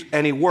sleeves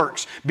and He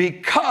works.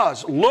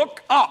 Because look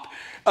up.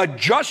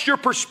 Adjust your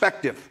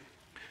perspective.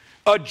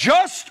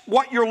 Adjust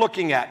what you're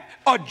looking at.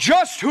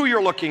 Adjust who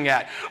you're looking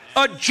at.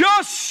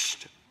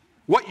 Adjust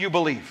what you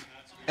believe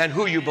and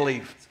who you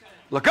believe.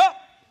 Look up.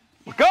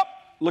 Look up.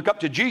 Look up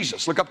to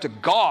Jesus. Look up to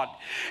God.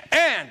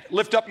 And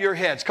lift up your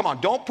heads. Come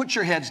on, don't put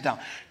your heads down.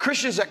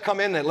 Christians that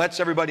come in that lets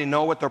everybody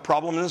know what their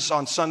problem is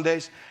on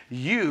Sundays,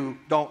 you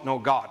don't know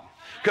God.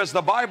 Because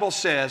the Bible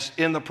says,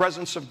 in the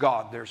presence of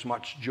God, there's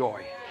much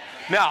joy.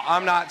 Now,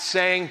 I'm not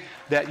saying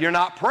that you're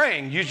not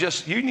praying. You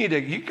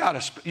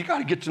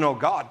gotta get to know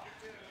God.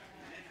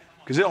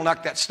 Because it'll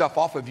knock that stuff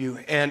off of you.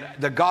 And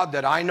the God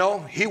that I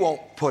know, He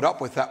won't put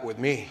up with that with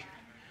me.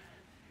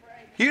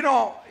 You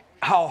know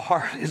how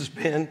hard it's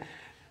been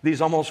these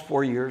almost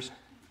 4 years?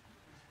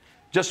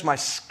 Just my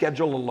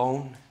schedule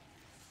alone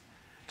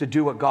to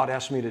do what God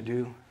asked me to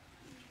do.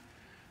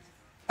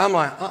 I'm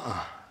like,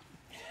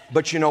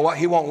 But you know what?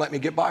 He won't let me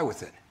get by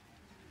with it.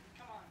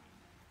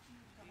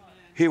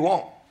 He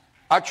won't.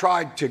 I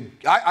tried to,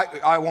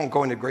 I won't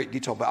go into great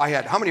detail, but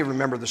how many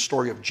remember the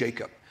story of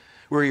Jacob,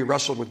 where he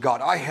wrestled with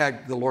God? I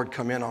had the Lord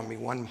come in on me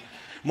one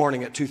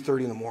morning at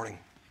 2:30 in the morning.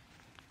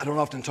 I don't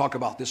often talk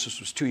about this. This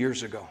was 2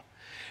 years ago.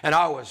 And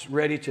I was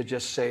ready to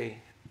just say,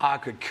 I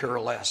could care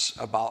less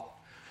about,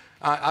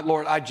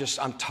 Lord,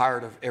 I'm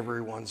tired of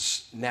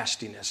everyone's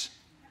nastiness.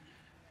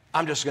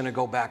 I'm just going to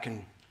go back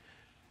and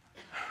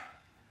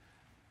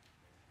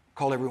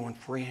call everyone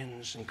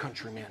friends and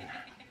countrymen.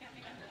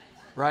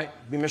 Right?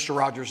 Be Mr.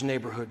 Rogers'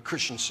 neighborhood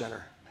Christian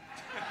center.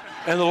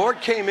 And the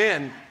Lord came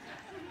in,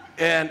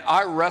 and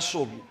I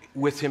wrestled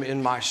with him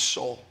in my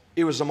soul.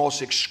 It was the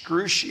most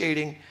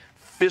excruciating,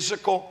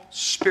 physical,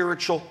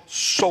 spiritual,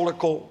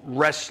 soulical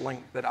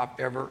wrestling that I've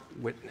ever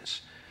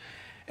witnessed.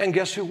 And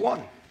guess who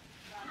won?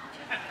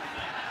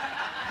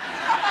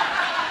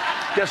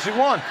 Guess who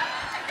won?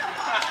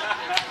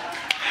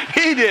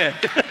 He did.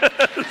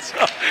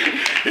 So,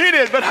 he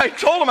did. But I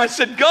told him, I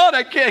said, God,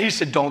 I can't. He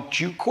said, don't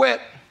you quit.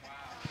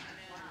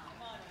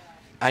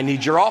 I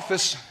need your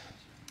office.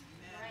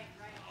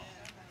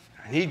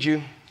 I need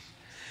you.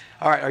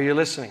 All right, are you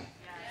listening?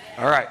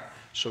 All right.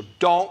 So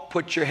don't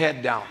put your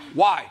head down.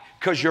 Why?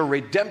 Because your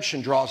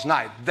redemption draws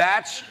nigh.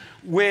 That's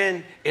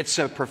when it's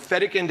a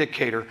prophetic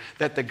indicator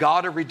that the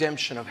God of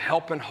redemption, of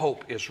help and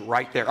hope, is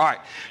right there. All right.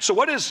 So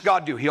what does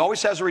God do? He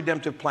always has a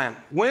redemptive plan.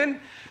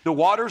 When the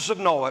waters of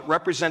Noah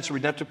represents a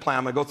redemptive plan,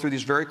 I'm going to go through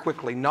these very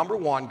quickly. Number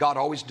one, God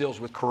always deals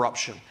with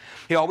corruption.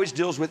 He always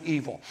deals with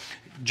evil.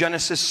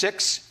 Genesis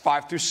 6,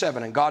 5 through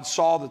 7. And God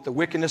saw that the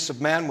wickedness of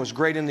man was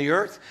great in the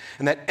earth,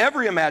 and that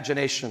every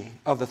imagination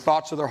of the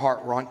thoughts of their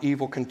heart were on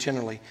evil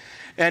continually.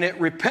 And it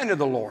repented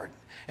the Lord,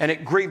 and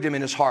it grieved him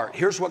in his heart.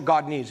 Here's what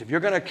God needs. If you're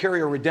going to carry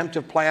a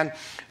redemptive plan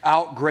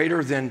out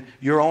greater than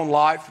your own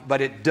life,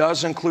 but it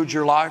does include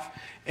your life,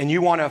 and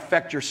you want to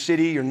affect your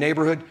city, your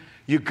neighborhood,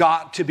 you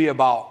got to be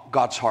about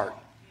God's heart.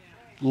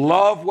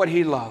 Love what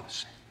he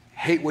loves.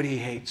 Hate what he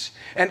hates.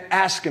 And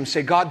ask him,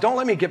 say, God, don't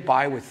let me get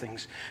by with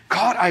things.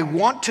 God, I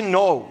want to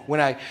know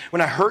when I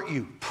hurt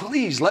you.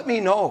 Please let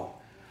me know.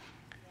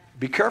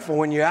 Be careful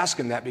when you ask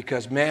him that,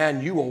 because,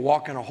 man, you will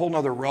walk in a whole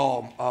other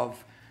realm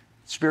of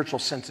spiritual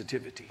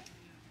sensitivity.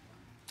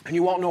 And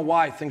you won't know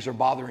why things are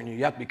bothering you.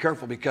 You have to be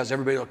careful, because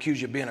everybody will accuse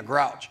you of being a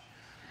grouch.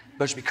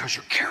 But it's because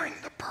you're carrying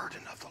the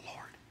burden of the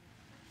Lord.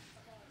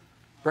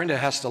 Brenda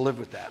has to live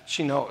with that.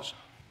 She knows.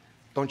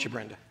 Don't you,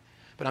 Brenda?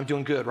 But I'm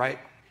doing good, right?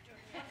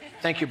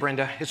 Thank you,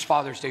 Brenda. It's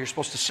Father's Day. You're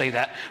supposed to say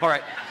that. All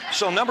right.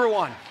 So number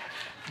one,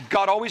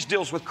 God always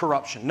deals with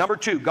corruption. Number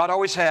two, God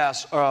always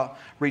has a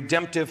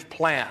redemptive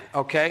plan.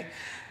 Okay?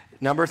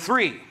 Number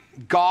three,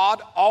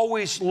 God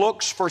always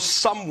looks for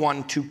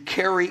someone to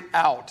carry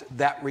out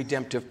that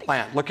redemptive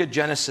plan. Look at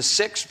Genesis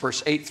 6,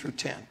 verse 8 through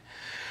 10.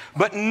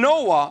 But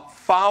Noah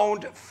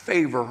found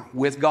favor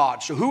with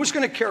God. So who was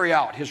going to carry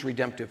out his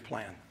redemptive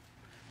plan?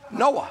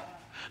 Noah.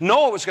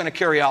 Noah was going to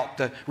carry out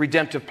the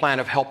redemptive plan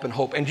of help and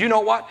hope. And you know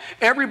what?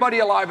 Everybody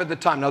alive at the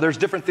time. Now, there's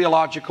different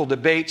theological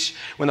debates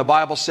when the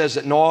Bible says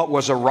that Noah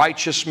was a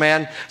righteous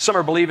man. Some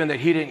are believing that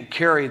he didn't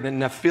carry the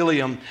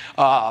Nephilim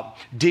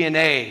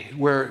DNA,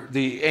 where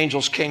the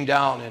angels came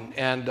down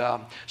and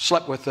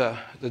slept with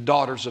the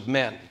daughters of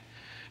men.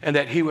 And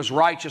that he was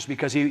righteous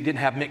because he didn't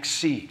have mixed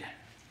seed.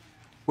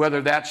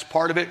 Whether that's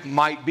part of it,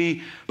 might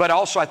be. But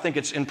also, I think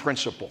it's in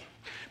principle.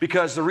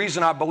 Because the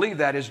reason I believe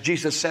that is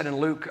Jesus said in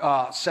Luke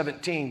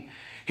 17,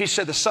 he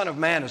said the Son of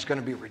Man is going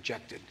to be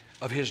rejected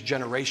of his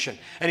generation.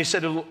 And he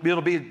said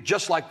it'll be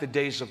just like the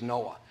days of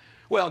Noah.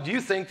 Well, do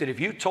you think that if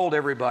you told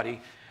everybody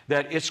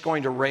that it's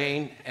going to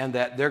rain and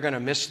that they're going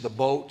to miss the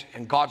boat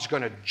and God's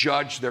going to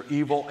judge their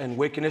evil and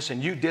wickedness,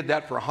 and you did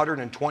that for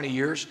 120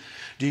 years,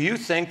 do you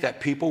think that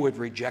people would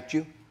reject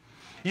you?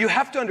 You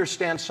have to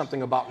understand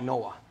something about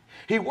Noah.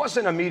 He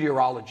wasn't a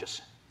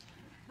meteorologist.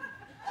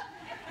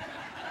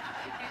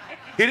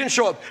 He didn't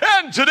show up,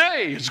 and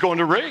today it's going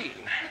to rain.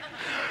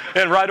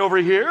 And right over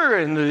here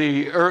in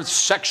the earth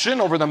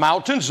section over the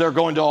mountains, they're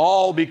going to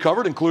all be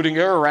covered, including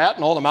Ararat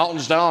and all the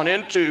mountains down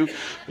into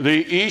the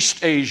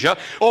East Asia.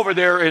 Over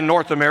there in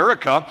North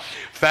America,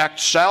 in fact,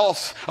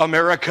 South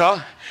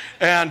America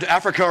and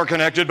Africa are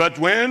connected. But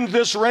when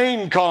this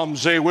rain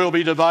comes, they will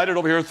be divided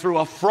over here through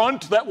a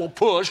front that will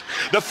push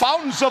the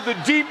fountains of the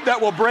deep that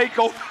will break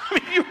over.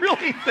 You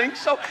really think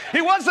so?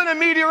 He wasn't a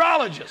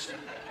meteorologist.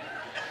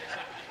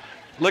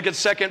 Look at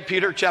 2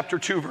 Peter chapter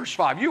 2, verse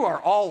 5. You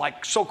are all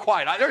like so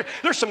quiet.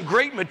 There's some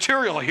great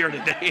material here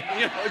today.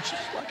 You know, it's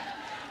just like,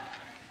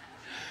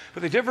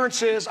 but the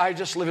difference is I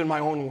just live in my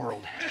own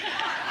world.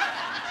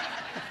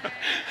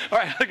 All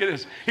right, look at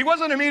this. He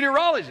wasn't a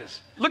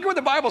meteorologist. Look at what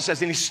the Bible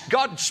says. And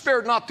God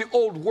spared not the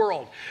old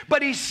world,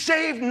 but he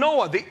saved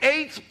Noah, the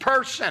eighth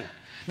person.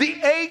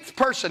 The eighth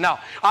person.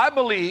 Now, I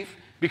believe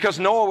because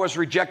Noah was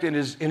rejected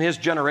in his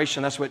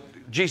generation, that's what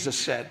Jesus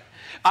said.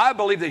 I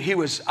believe that he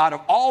was, out of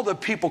all the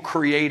people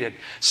created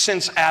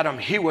since Adam,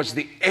 he was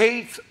the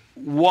eighth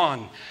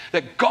one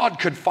that God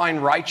could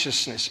find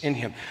righteousness in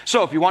him.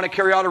 So if you want to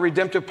carry out a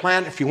redemptive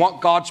plan, if you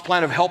want God's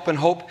plan of help and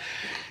hope,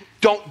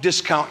 don't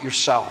discount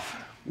yourself.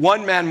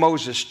 One man,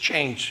 Moses,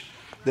 changed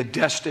the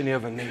destiny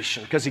of a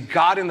nation. Because he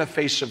got in the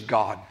face of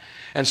God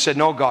and said,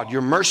 no, God,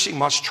 your mercy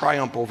must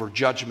triumph over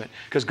judgment.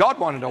 Because God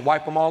wanted to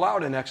wipe them all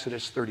out in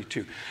Exodus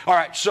 32. All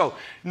right, so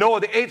Noah,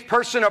 the eighth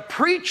person, a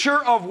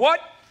preacher of what?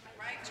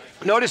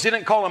 Notice he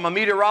didn't call him a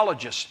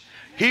meteorologist.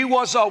 He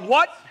was a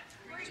what?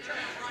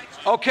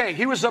 Okay,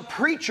 he was a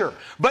preacher.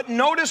 But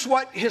notice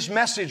what his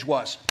message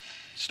was.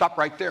 Stop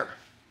right there.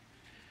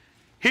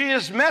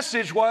 His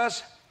message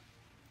was,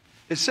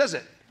 it says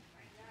it,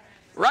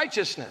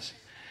 righteousness.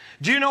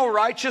 Do you know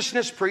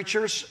righteousness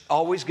preachers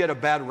always get a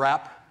bad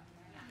rap?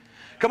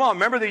 Come on,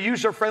 remember the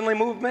user-friendly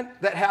movement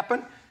that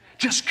happened?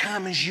 Just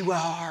come as you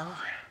are.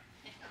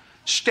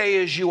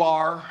 Stay as you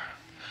are.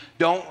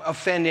 Don't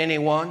offend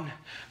anyone.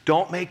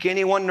 Don't make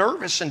anyone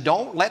nervous, and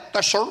don't let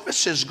the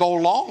services go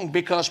long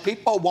because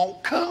people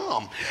won't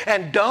come.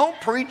 And don't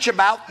preach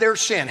about their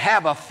sin.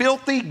 Have a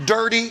filthy,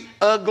 dirty,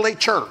 ugly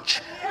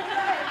church.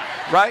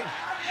 Right?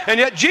 And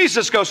yet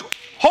Jesus goes,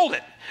 hold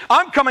it.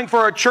 I'm coming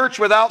for a church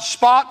without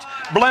spot,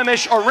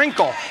 blemish, or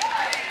wrinkle.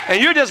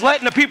 And you're just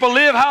letting the people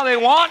live how they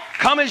want.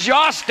 Come as you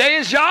are, stay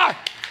as you are.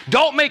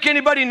 Don't make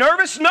anybody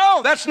nervous.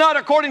 No, that's not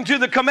according to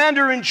the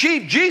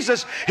commander-in-chief,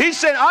 Jesus. He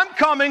said, I'm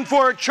coming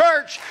for a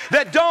church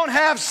that don't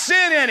have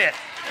sin in it.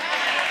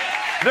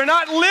 They're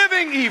not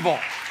living evil.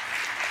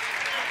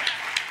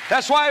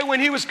 That's why when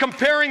he was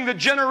comparing the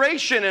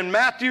generation in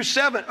Matthew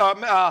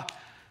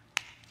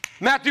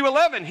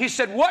 11, he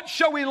said, what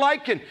shall we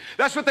liken?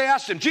 That's what they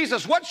asked him.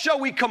 Jesus, what shall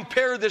we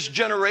compare this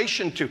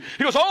generation to?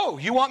 He goes, oh,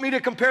 you want me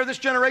to compare this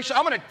generation?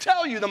 I'm going to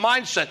tell you the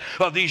mindset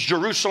of these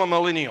Jerusalem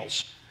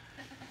millennials.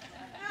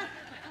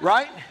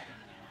 Right?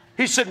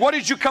 He said, what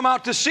did you come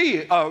out to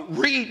see? A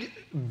reed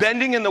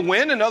bending in the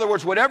wind? In other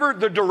words, whatever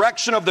the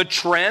direction of the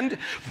trend,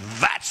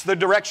 that's the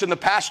direction the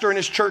pastor and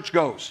his church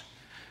goes.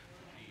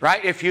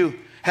 Right? If you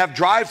have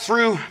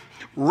drive-through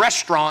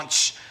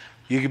restaurants,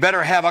 you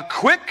better have a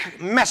quick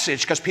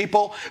message because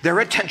people, their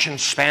attention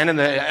span in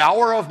the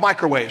hour of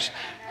microwaves.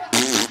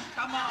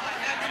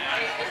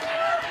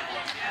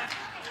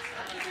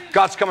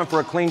 God's coming for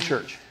a clean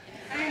church.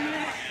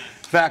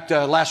 In fact,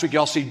 last week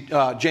y'all see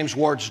James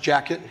Ward's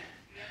jacket.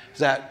 It's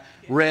that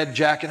red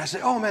jacket. I said,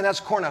 oh man, that's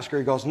Cornhusker.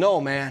 He goes,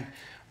 no man,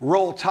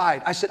 Roll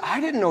Tide. I said,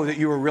 I didn't know that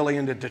you were really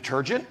into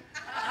detergent.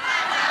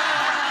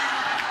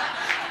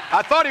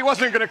 I thought he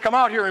wasn't going to come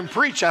out here and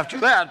preach after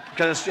that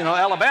because, you know,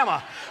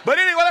 Alabama. But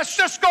anyway, let's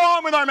just go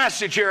on with our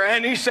message here.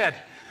 And he said,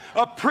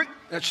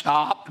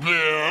 stop.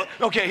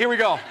 Okay, here we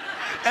go.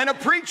 And a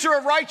preacher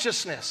of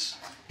righteousness.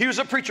 He was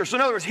a preacher. So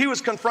in other words, he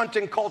was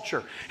confronting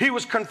culture. He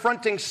was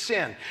confronting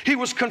sin. He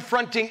was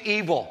confronting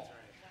evil.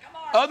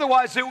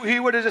 Otherwise, he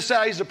would have just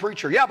said he's a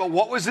preacher. Yeah, but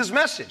what was his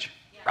message?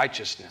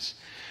 Righteousness.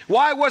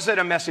 Why was it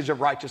a message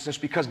of righteousness?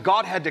 Because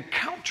God had to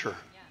counter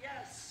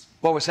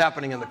what was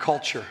happening in the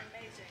culture.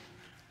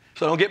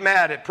 So don't get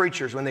mad at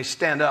preachers when they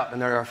stand up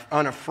and they're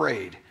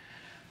unafraid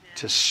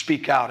to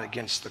speak out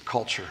against the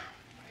culture.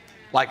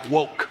 Like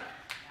woke.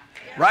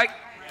 Right?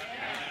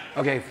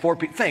 Okay, 4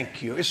 people.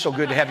 Thank you. It's so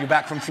good to have you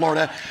back from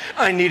Florida.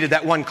 I needed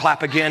that one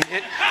clap again.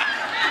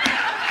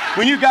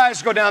 When you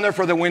guys go down there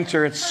for the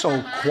winter, it's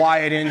so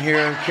quiet in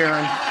here,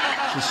 Karen.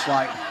 Just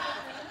like,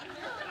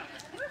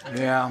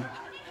 yeah.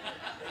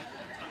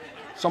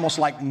 It's almost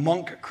like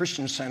Monk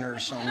Christian Center or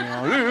something. You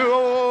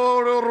know.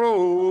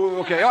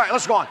 Okay, all right,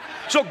 let's go on.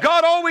 So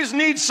God always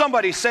needs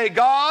somebody. Say,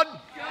 God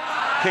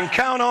can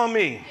count on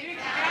me.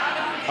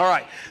 All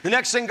right. The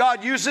next thing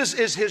God uses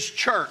is His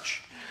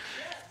church.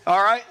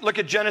 All right, look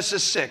at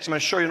Genesis 6. I'm going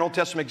to show you an Old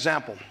Testament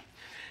example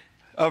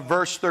of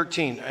verse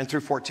 13 and through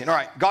 14. All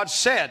right, God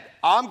said,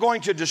 I'm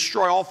going to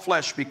destroy all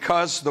flesh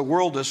because the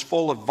world is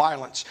full of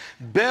violence.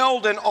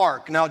 Build an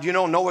ark. Now, do you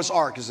know Noah's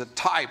ark is a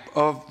type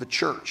of the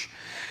church?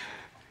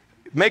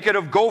 Make it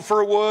of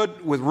gopher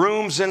wood with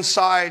rooms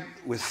inside,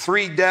 with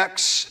 3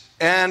 decks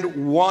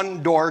and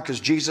 1 door, because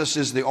Jesus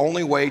is the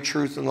only way,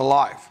 truth, and the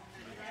life.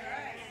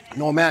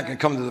 No man can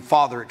come to the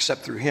Father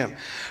except through Him.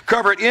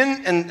 Cover it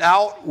in and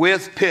out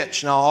with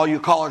pitch. Now, all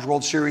you College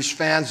World Series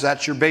fans,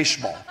 that's your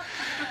baseball.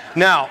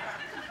 Now,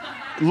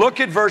 look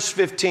at verse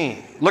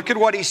 15. Look at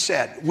what he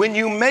said. When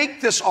you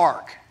make this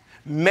ark,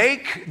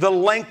 make the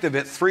length of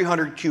it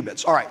 300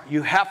 cubits. All right,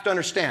 you have to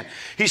understand.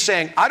 He's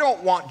saying, I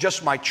don't want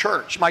just my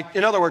church.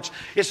 In other words,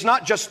 it's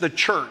not just the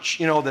church,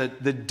 you know, the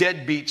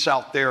deadbeats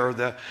out there, or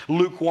the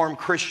lukewarm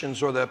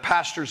Christians, or the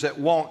pastors that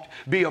won't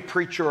be a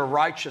preacher of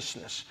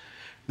righteousness.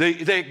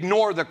 They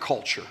ignore the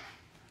culture,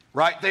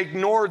 right? They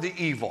ignore the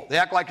evil. They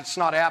act like it's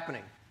not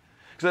happening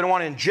because they don't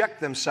want to inject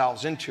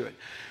themselves into it.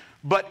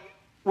 But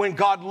when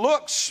God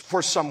looks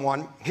for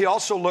someone, He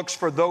also looks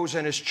for those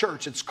in His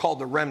church. It's called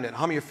the remnant.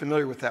 How many are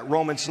familiar with that?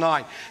 Romans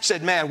 9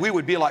 said, man, we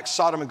would be like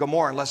Sodom and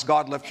Gomorrah unless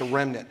God left a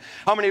remnant.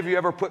 How many of you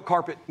ever put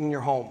carpet in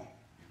your home?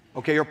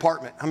 Okay, your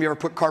apartment. How many of you ever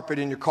put carpet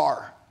in your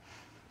car?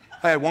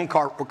 I had one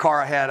car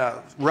I had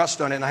a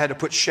rust on it, and I had to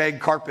put shag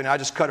carpet in. I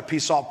just cut a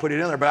piece off, put it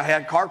in there, but I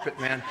had carpet,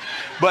 man.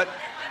 But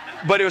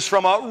it was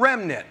from a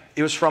remnant.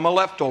 It was from a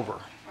leftover.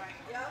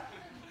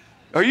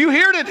 Are you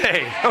here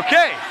today?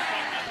 Okay.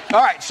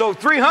 All right, so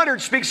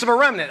 300 speaks of a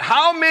remnant.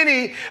 How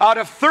many out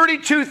of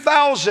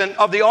 32,000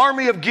 of the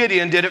army of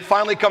Gideon did it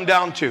finally come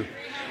down to?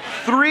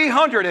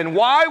 300. And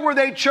why were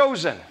they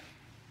chosen?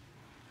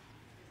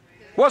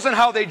 Wasn't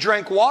how they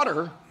drank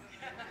water.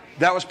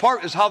 That was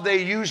part, is how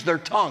they used their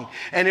tongue.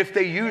 And if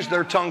they used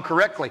their tongue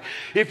correctly.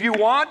 If you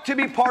want to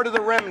be part of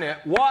the remnant,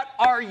 what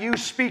are you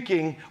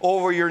speaking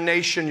over your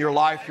nation, your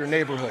life, your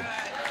neighborhood?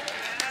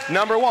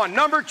 Number one.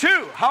 Number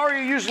two, how are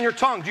you using your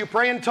tongue? Do you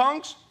pray in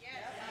tongues? Yes.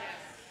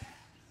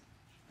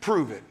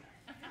 Prove it.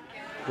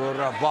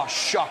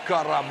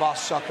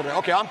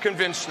 Okay, I'm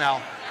convinced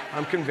now.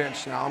 I'm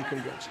convinced.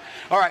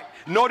 All right,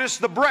 notice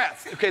the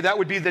breadth. Okay, that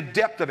would be the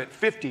depth of it,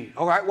 50.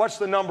 All right, what's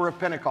the number of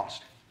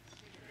Pentecost?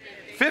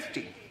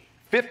 50.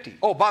 50.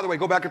 Oh, by the way,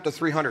 go back up to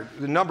 300.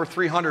 The number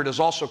 300 is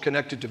also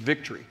connected to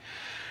victory,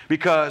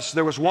 because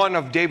there was one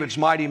of David's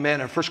mighty men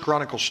in 1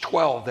 Chronicles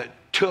 12 that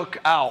took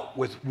out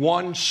with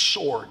one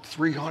sword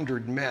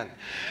 300 men.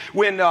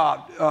 When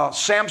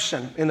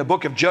Samson in the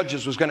book of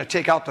Judges was going to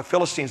take out the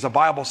Philistines, the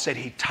Bible said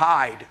he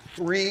tied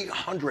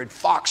 300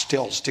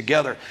 foxtails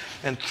together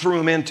and threw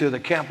them into the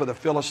camp of the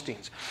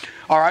Philistines.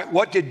 All right,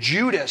 what did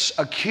Judas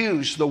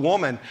accuse the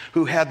woman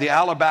who had the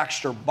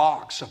alabaster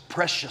box of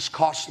precious,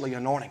 costly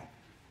anointing?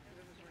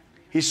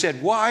 He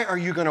said, why are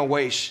you going to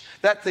waste?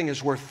 That thing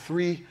is worth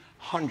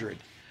 300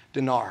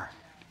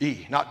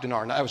 denarii. Not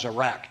dinar, that was a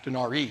rack,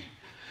 denarii.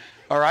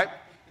 All right?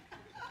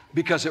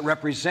 Because it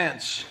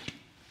represents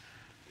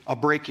a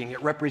breaking.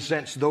 It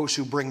represents those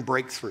who bring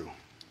breakthrough.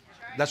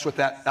 That's what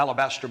that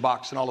alabaster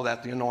box and all of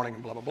that, the anointing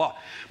and blah, blah, blah.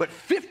 But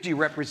 50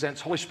 represents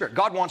Holy Spirit.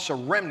 God wants a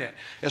remnant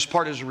as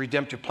part of His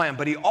redemptive plan.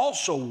 But He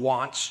also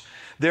wants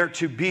there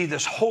to be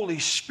this Holy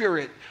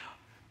Spirit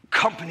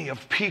company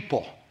of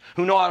people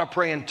who know how to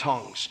pray in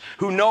tongues,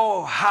 who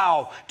know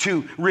how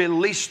to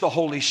release the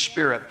Holy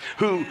Spirit,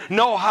 who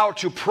know how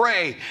to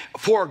pray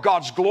for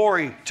God's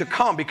glory to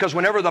come. Because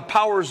whenever the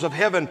powers of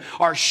heaven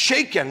are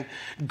shaken,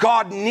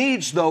 God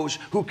needs those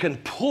who can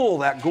pull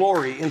that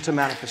glory into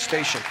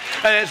manifestation.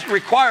 And it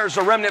requires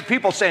a remnant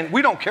people saying,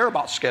 we don't care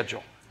about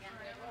schedule.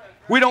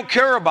 We don't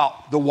care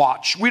about the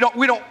watch. We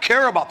don't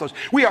care about those.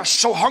 We are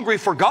so hungry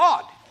for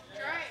God.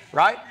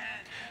 Right?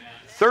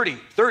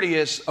 30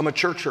 is a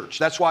mature church.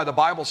 That's why the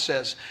Bible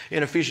says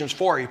in Ephesians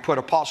 4, He put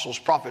apostles,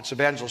 prophets,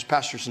 evangelists,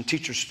 pastors, and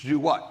teachers to do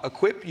what?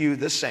 Equip you,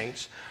 the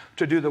saints,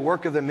 to do the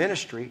work of the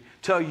ministry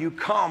till you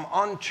come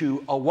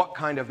unto a what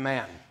kind of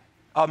man?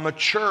 A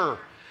mature.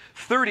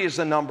 30 is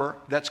the number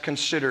that's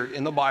considered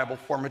in the Bible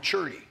for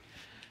maturity.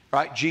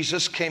 Right?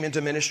 Jesus came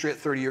into ministry at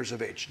 30 years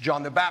of age.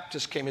 John the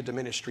Baptist came into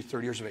ministry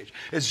 30 years of age.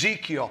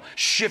 Ezekiel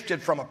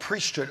shifted from a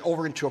priesthood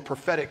over into a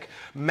prophetic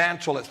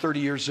mantle at 30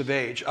 years of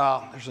age.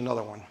 There's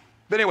another one.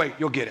 But anyway,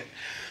 you'll get it.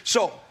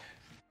 So,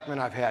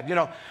 I've had,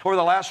 over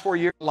the last 4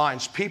 years,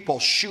 lines, people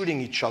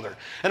shooting each other.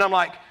 And I'm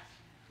like,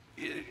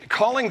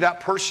 calling that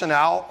person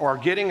out or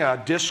getting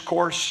a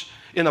discourse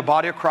in the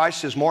body of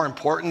Christ is more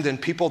important than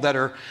people that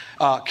are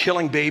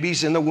killing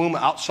babies in the womb,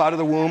 outside of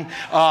the womb,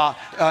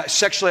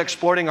 sexually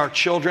exploiting our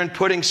children,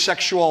 putting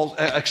sexual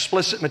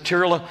explicit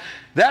material.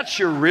 That's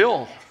your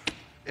real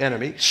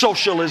enemy,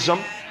 socialism.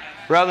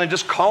 Rather than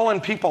just calling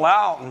people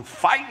out and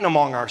fighting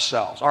among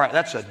ourselves. All right,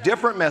 that's a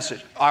different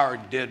message. I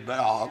already did, but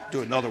I'll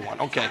do another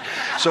one. Okay,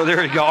 so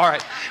there you go. All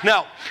right.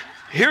 Now,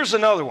 here's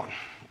another one.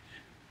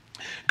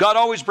 God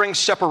always brings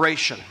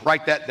separation.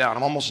 Write that down.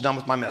 I'm almost done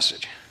with my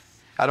message.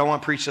 I don't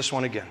want to preach this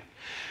one again.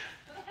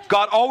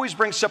 God always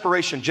brings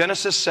separation.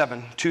 Genesis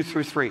 7, 2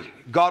 through 3.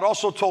 God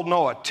also told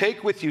Noah,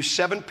 take with you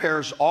 7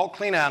 pairs, all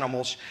clean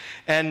animals,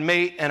 and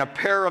a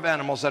pair of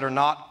animals that are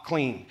not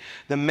clean.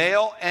 The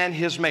male and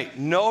his mate.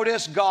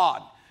 Notice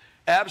God.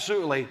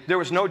 Absolutely. There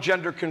was no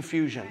gender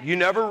confusion. You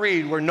never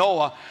read where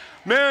Noah,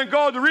 man,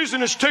 God, the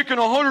reason it's taken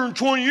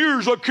 120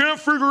 years, I can't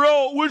figure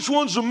out which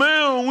one's a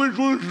male and which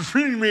one's a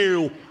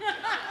female.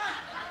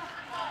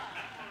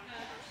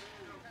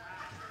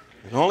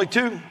 There's only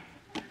 2.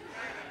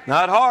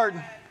 Not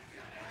hard.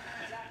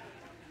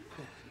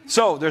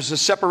 So there's a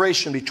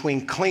separation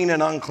between clean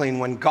and unclean.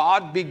 When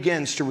God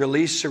begins to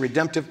release a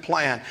redemptive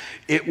plan,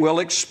 it will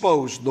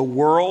expose the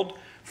world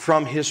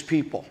from His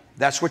people.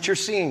 That's what you're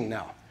seeing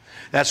now.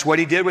 That's what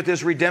He did with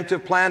His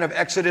redemptive plan of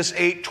Exodus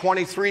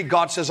 8:23.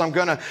 God says, I'm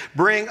going to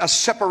bring a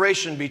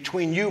separation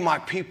between you, my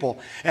people,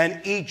 and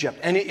Egypt.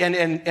 And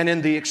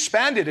in the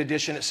expanded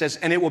edition, it says,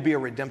 and it will be a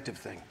redemptive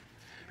thing.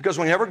 Because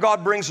whenever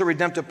God brings a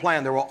redemptive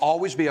plan, there will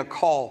always be a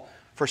call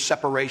for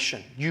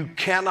separation. You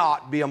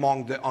cannot be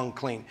among the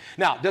unclean.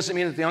 Now, it doesn't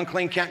mean that the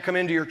unclean can't come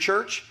into your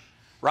church,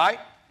 right?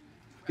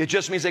 It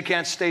just means they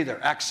can't stay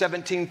there. Acts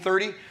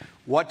 17:30,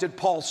 what did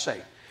Paul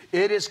say?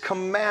 It is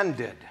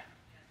commanded,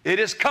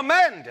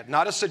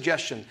 not a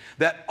suggestion,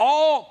 that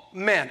all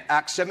men,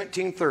 Acts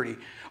 17:30,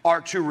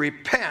 are to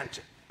repent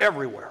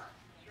everywhere.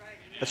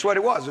 That's what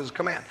it was a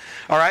command.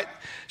 All right,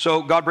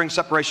 so God brings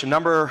separation.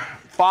 Number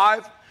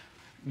 5,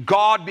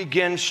 God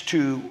begins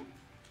to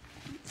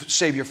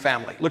save your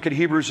family. Look at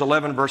Hebrews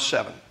 11, verse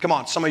 7. Come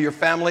on, some of your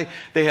family,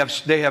 they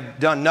have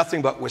done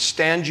nothing but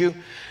withstand you,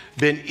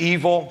 been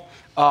evil.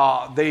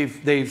 They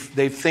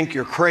think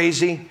you're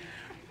crazy.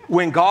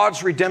 When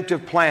God's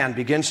redemptive plan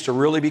begins to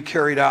really be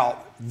carried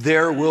out,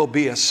 there will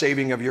be a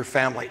saving of your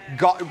family.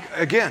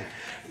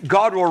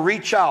 God will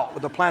reach out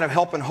with a plan of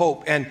help and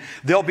hope, and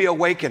they'll be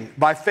awakened.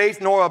 By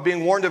faith, Noah,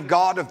 being warned of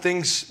God of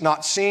things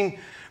not seen,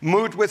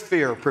 moved with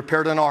fear,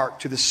 prepared an ark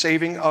to the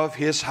saving of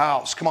his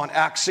house. Come on,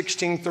 Acts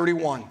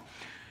 16:31.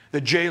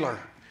 The jailer,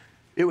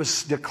 it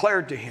was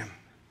declared to him,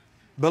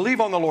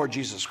 believe on the Lord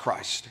Jesus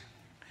Christ,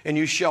 and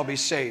you shall be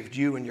saved,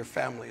 you and your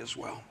family as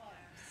well.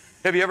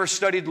 Have you ever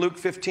studied Luke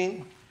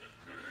 15?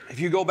 If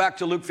you go back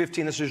to Luke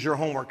 15, this is your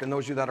homework, and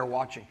those of you that are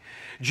watching.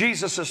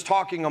 Jesus is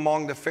talking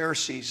among the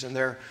Pharisees, and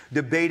they're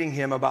debating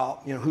him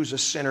about, who's a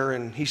sinner,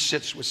 and he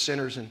sits with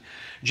sinners. And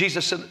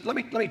Jesus said, let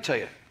me tell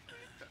you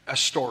a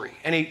story.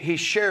 And he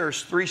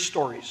shares 3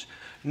 stories.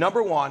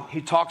 Number 1,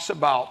 he talks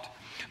about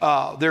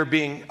there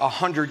being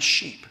 100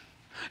 sheep.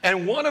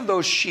 And one of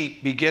those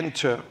sheep begin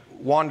to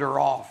wander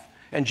off.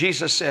 And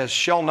Jesus says,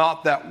 shall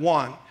not the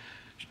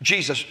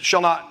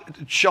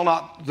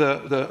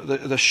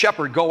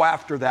shepherd go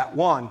after that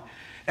one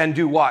and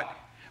do what?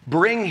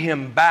 Bring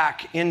him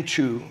back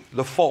into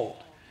the fold.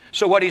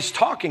 So what he's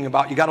talking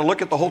about, you got to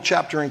look at the whole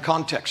chapter in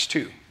context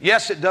too.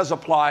 Yes, it does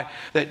apply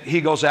that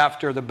he goes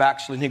after the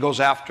backslidden, he goes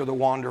after the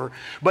wanderer,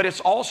 but it's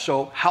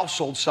also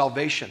household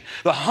salvation.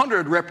 The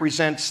 100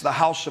 represents the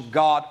house of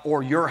God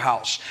or your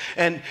house.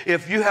 And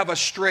if you have a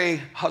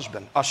stray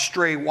husband, a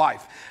stray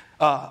wife,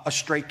 a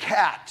stray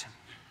cat,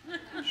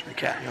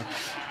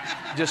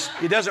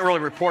 he doesn't really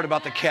report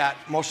about the cat.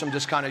 Most of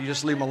them you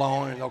just leave them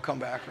alone and they'll come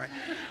back, right?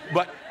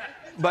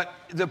 But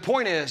the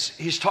point is,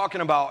 he's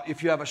talking about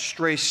if you have a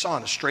stray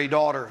son, a stray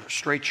daughter, a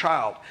stray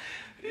child,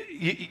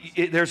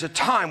 there's a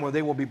time where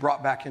they will be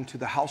brought back into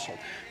the household.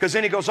 Because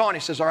then he goes on,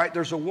 he says, all right,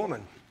 there's a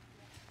woman.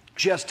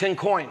 She has 10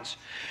 coins.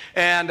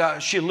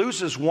 And she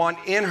loses one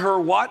in her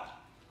what?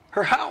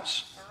 Her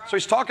house. So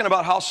he's talking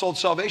about household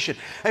salvation.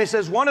 And he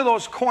says one of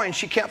those coins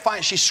she can't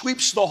find. She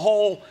sweeps the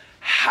whole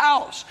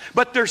house.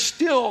 But there's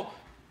still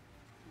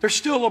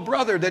a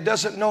brother that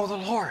doesn't know the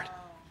Lord.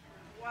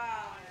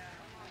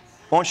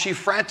 Won't she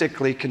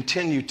frantically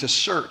continue to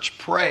search,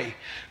 pray,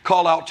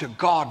 call out to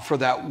God for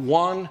that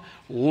one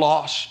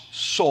lost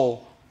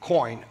soul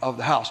coin of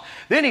the house?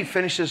 Then he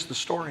finishes the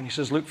story and he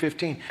says, Luke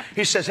 15,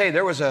 he says, hey,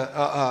 there was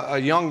a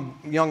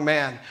young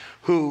man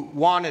who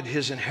wanted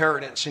his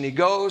inheritance, and he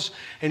goes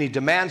and he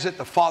demands it.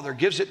 The father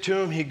gives it to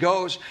him. He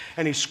goes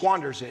and he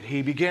squanders it.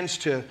 He begins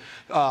to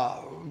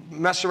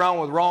mess around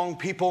with wrong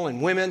people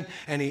and women,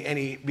 and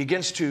he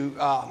begins to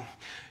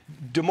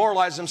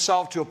demoralize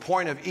himself to a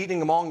point of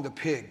eating among the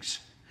pigs.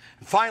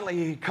 And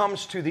finally, he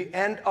comes to the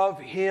end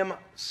of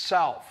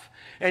himself,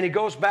 and he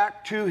goes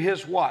back to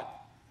his what?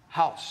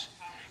 House.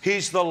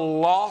 He's the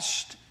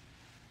lost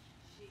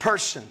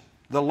person,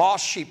 the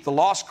lost sheep, the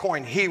lost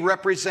coin. He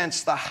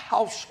represents the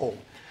household.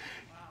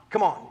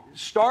 Come on,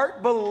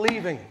 start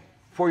believing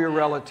for your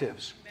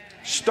relatives.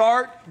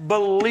 Start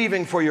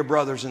believing for your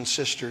brothers and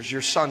sisters,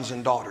 your sons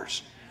and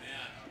daughters,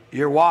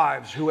 your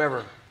wives,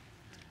 whoever.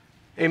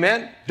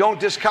 Amen? Don't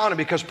discount it,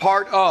 because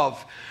part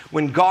of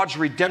when God's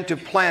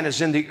redemptive plan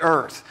is in the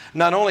earth,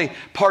 not only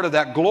part of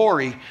that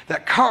glory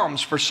that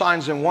comes for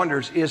signs and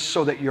wonders is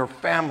so that your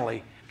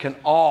family can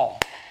all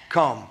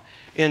come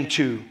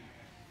into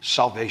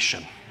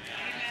salvation.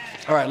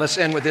 All right, let's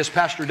end with this,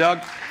 Pastor Doug.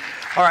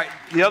 All right,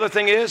 the other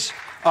thing is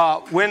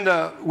when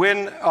the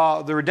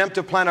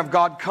redemptive plan of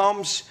God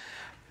comes,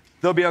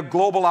 there'll be a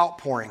global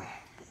outpouring,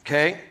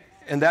 okay?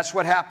 And that's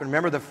what happened.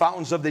 Remember, the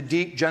fountains of the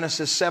deep,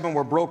 Genesis 7,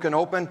 were broken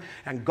open,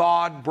 and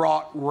God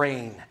brought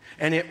rain.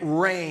 And it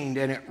rained,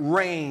 and it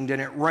rained,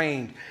 and it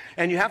rained.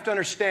 And you have to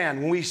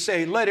understand, when we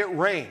say, let it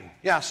rain,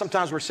 yeah,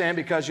 sometimes we're saying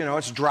because,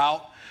 it's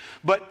drought.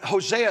 But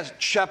Hosea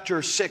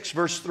chapter 6,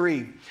 verse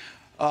 3,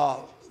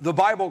 the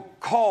Bible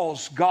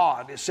calls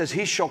God, it says,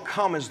 he shall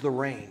come as the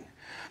rain.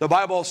 The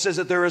Bible says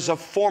that there is a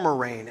former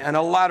rain and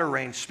a latter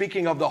rain,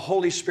 speaking of the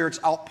Holy Spirit's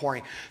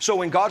outpouring. So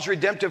when God's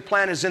redemptive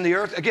plan is in the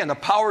earth, again, the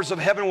powers of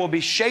heaven will be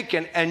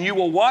shaken, and you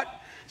will what?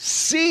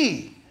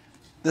 See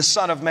the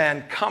Son of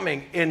Man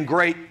coming in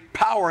great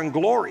power and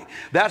glory.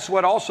 That's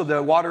what also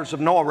the waters of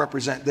Noah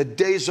represent, the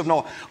days of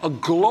Noah, a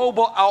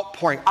global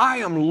outpouring. I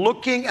am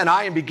looking and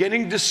I am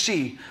beginning to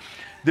see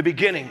the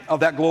beginning of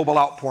that global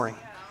outpouring.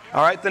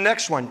 All right, the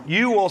next one.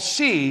 You will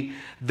see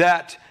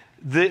that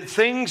the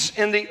things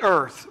in the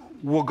earth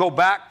will go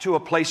back to a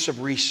place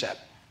of reset.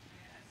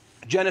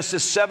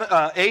 Genesis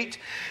 8,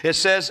 it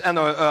says, and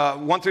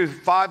 1 through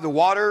 5, the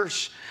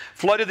waters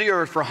flooded the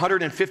earth for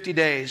 150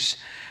 days.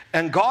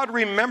 And God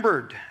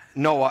remembered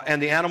Noah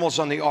and the animals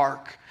on the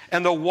ark,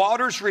 and the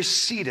waters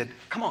receded.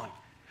 Come on.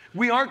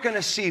 We aren't going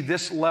to see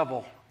this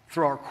level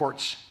through our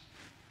courts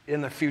in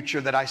the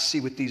future that I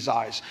see with these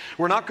eyes.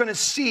 We're not going to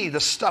see the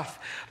stuff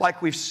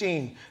like we've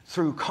seen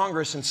through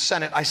Congress and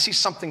Senate. I see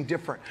something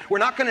different. We're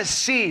not going to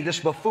see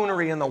this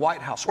buffoonery in the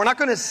White House. We're not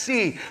going to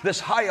see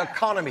this high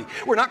economy.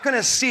 We're not going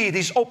to see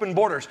these open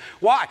borders.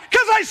 Why?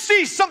 Because I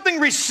see something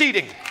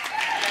receding.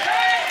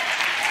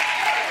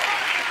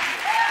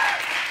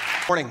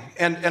 morning,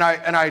 and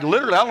I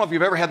literally, I don't know if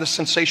you've ever had this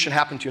sensation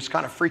happen to you. It's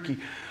kind of freaky,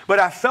 but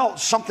I felt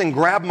something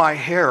grab my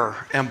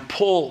hair and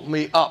pull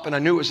me up, and I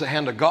knew it was the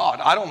hand of God.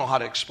 I don't know how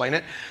to explain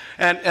it.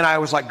 And I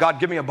was like, God,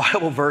 give me a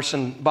Bible verse.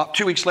 And about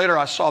 2 weeks later,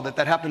 I saw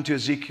that happened to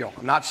Ezekiel.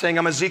 I'm not saying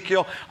I'm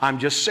Ezekiel. I'm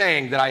just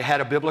saying that I had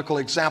a biblical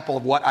example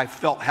of what I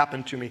felt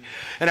happened to me.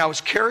 And I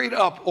was carried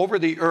up over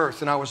the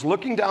earth, and I was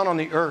looking down on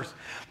the earth,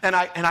 and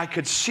I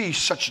could see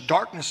such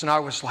darkness, and I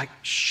was like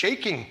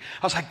shaking.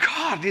 I was like,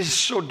 God, this is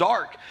so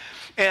dark.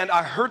 And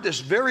I heard this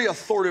very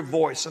authoritative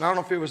voice, and I don't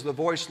know if it was the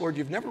voice, Lord,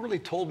 you've never really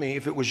told me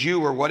if it was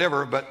you or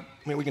whatever, but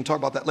I mean, we can talk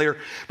about that later.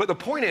 But the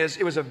point is,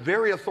 it was a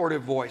very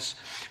authoritative voice,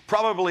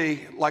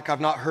 probably like I've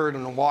not heard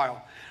in a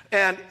while.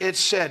 And it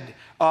said,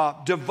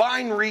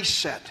 divine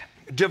reset,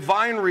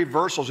 divine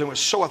reversals. It was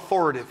so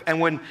authoritative.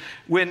 And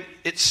when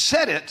it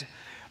said it,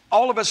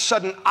 all of a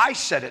sudden I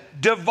said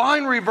it,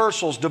 divine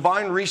reversals,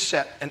 divine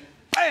reset, and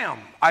bam,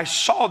 I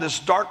saw this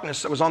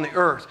darkness that was on the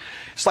earth.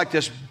 It's like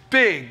this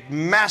big,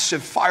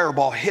 massive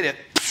fireball hit it,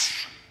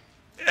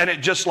 and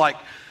it just like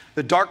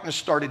the darkness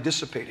started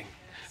dissipating.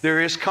 There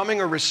is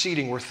coming a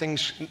receding where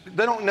things,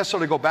 they don't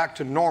necessarily go back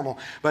to normal,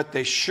 but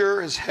they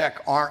sure as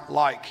heck aren't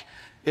like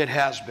it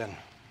has been.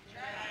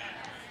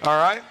 All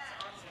right?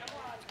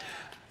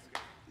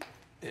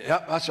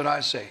 Yep, that's what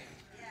I say.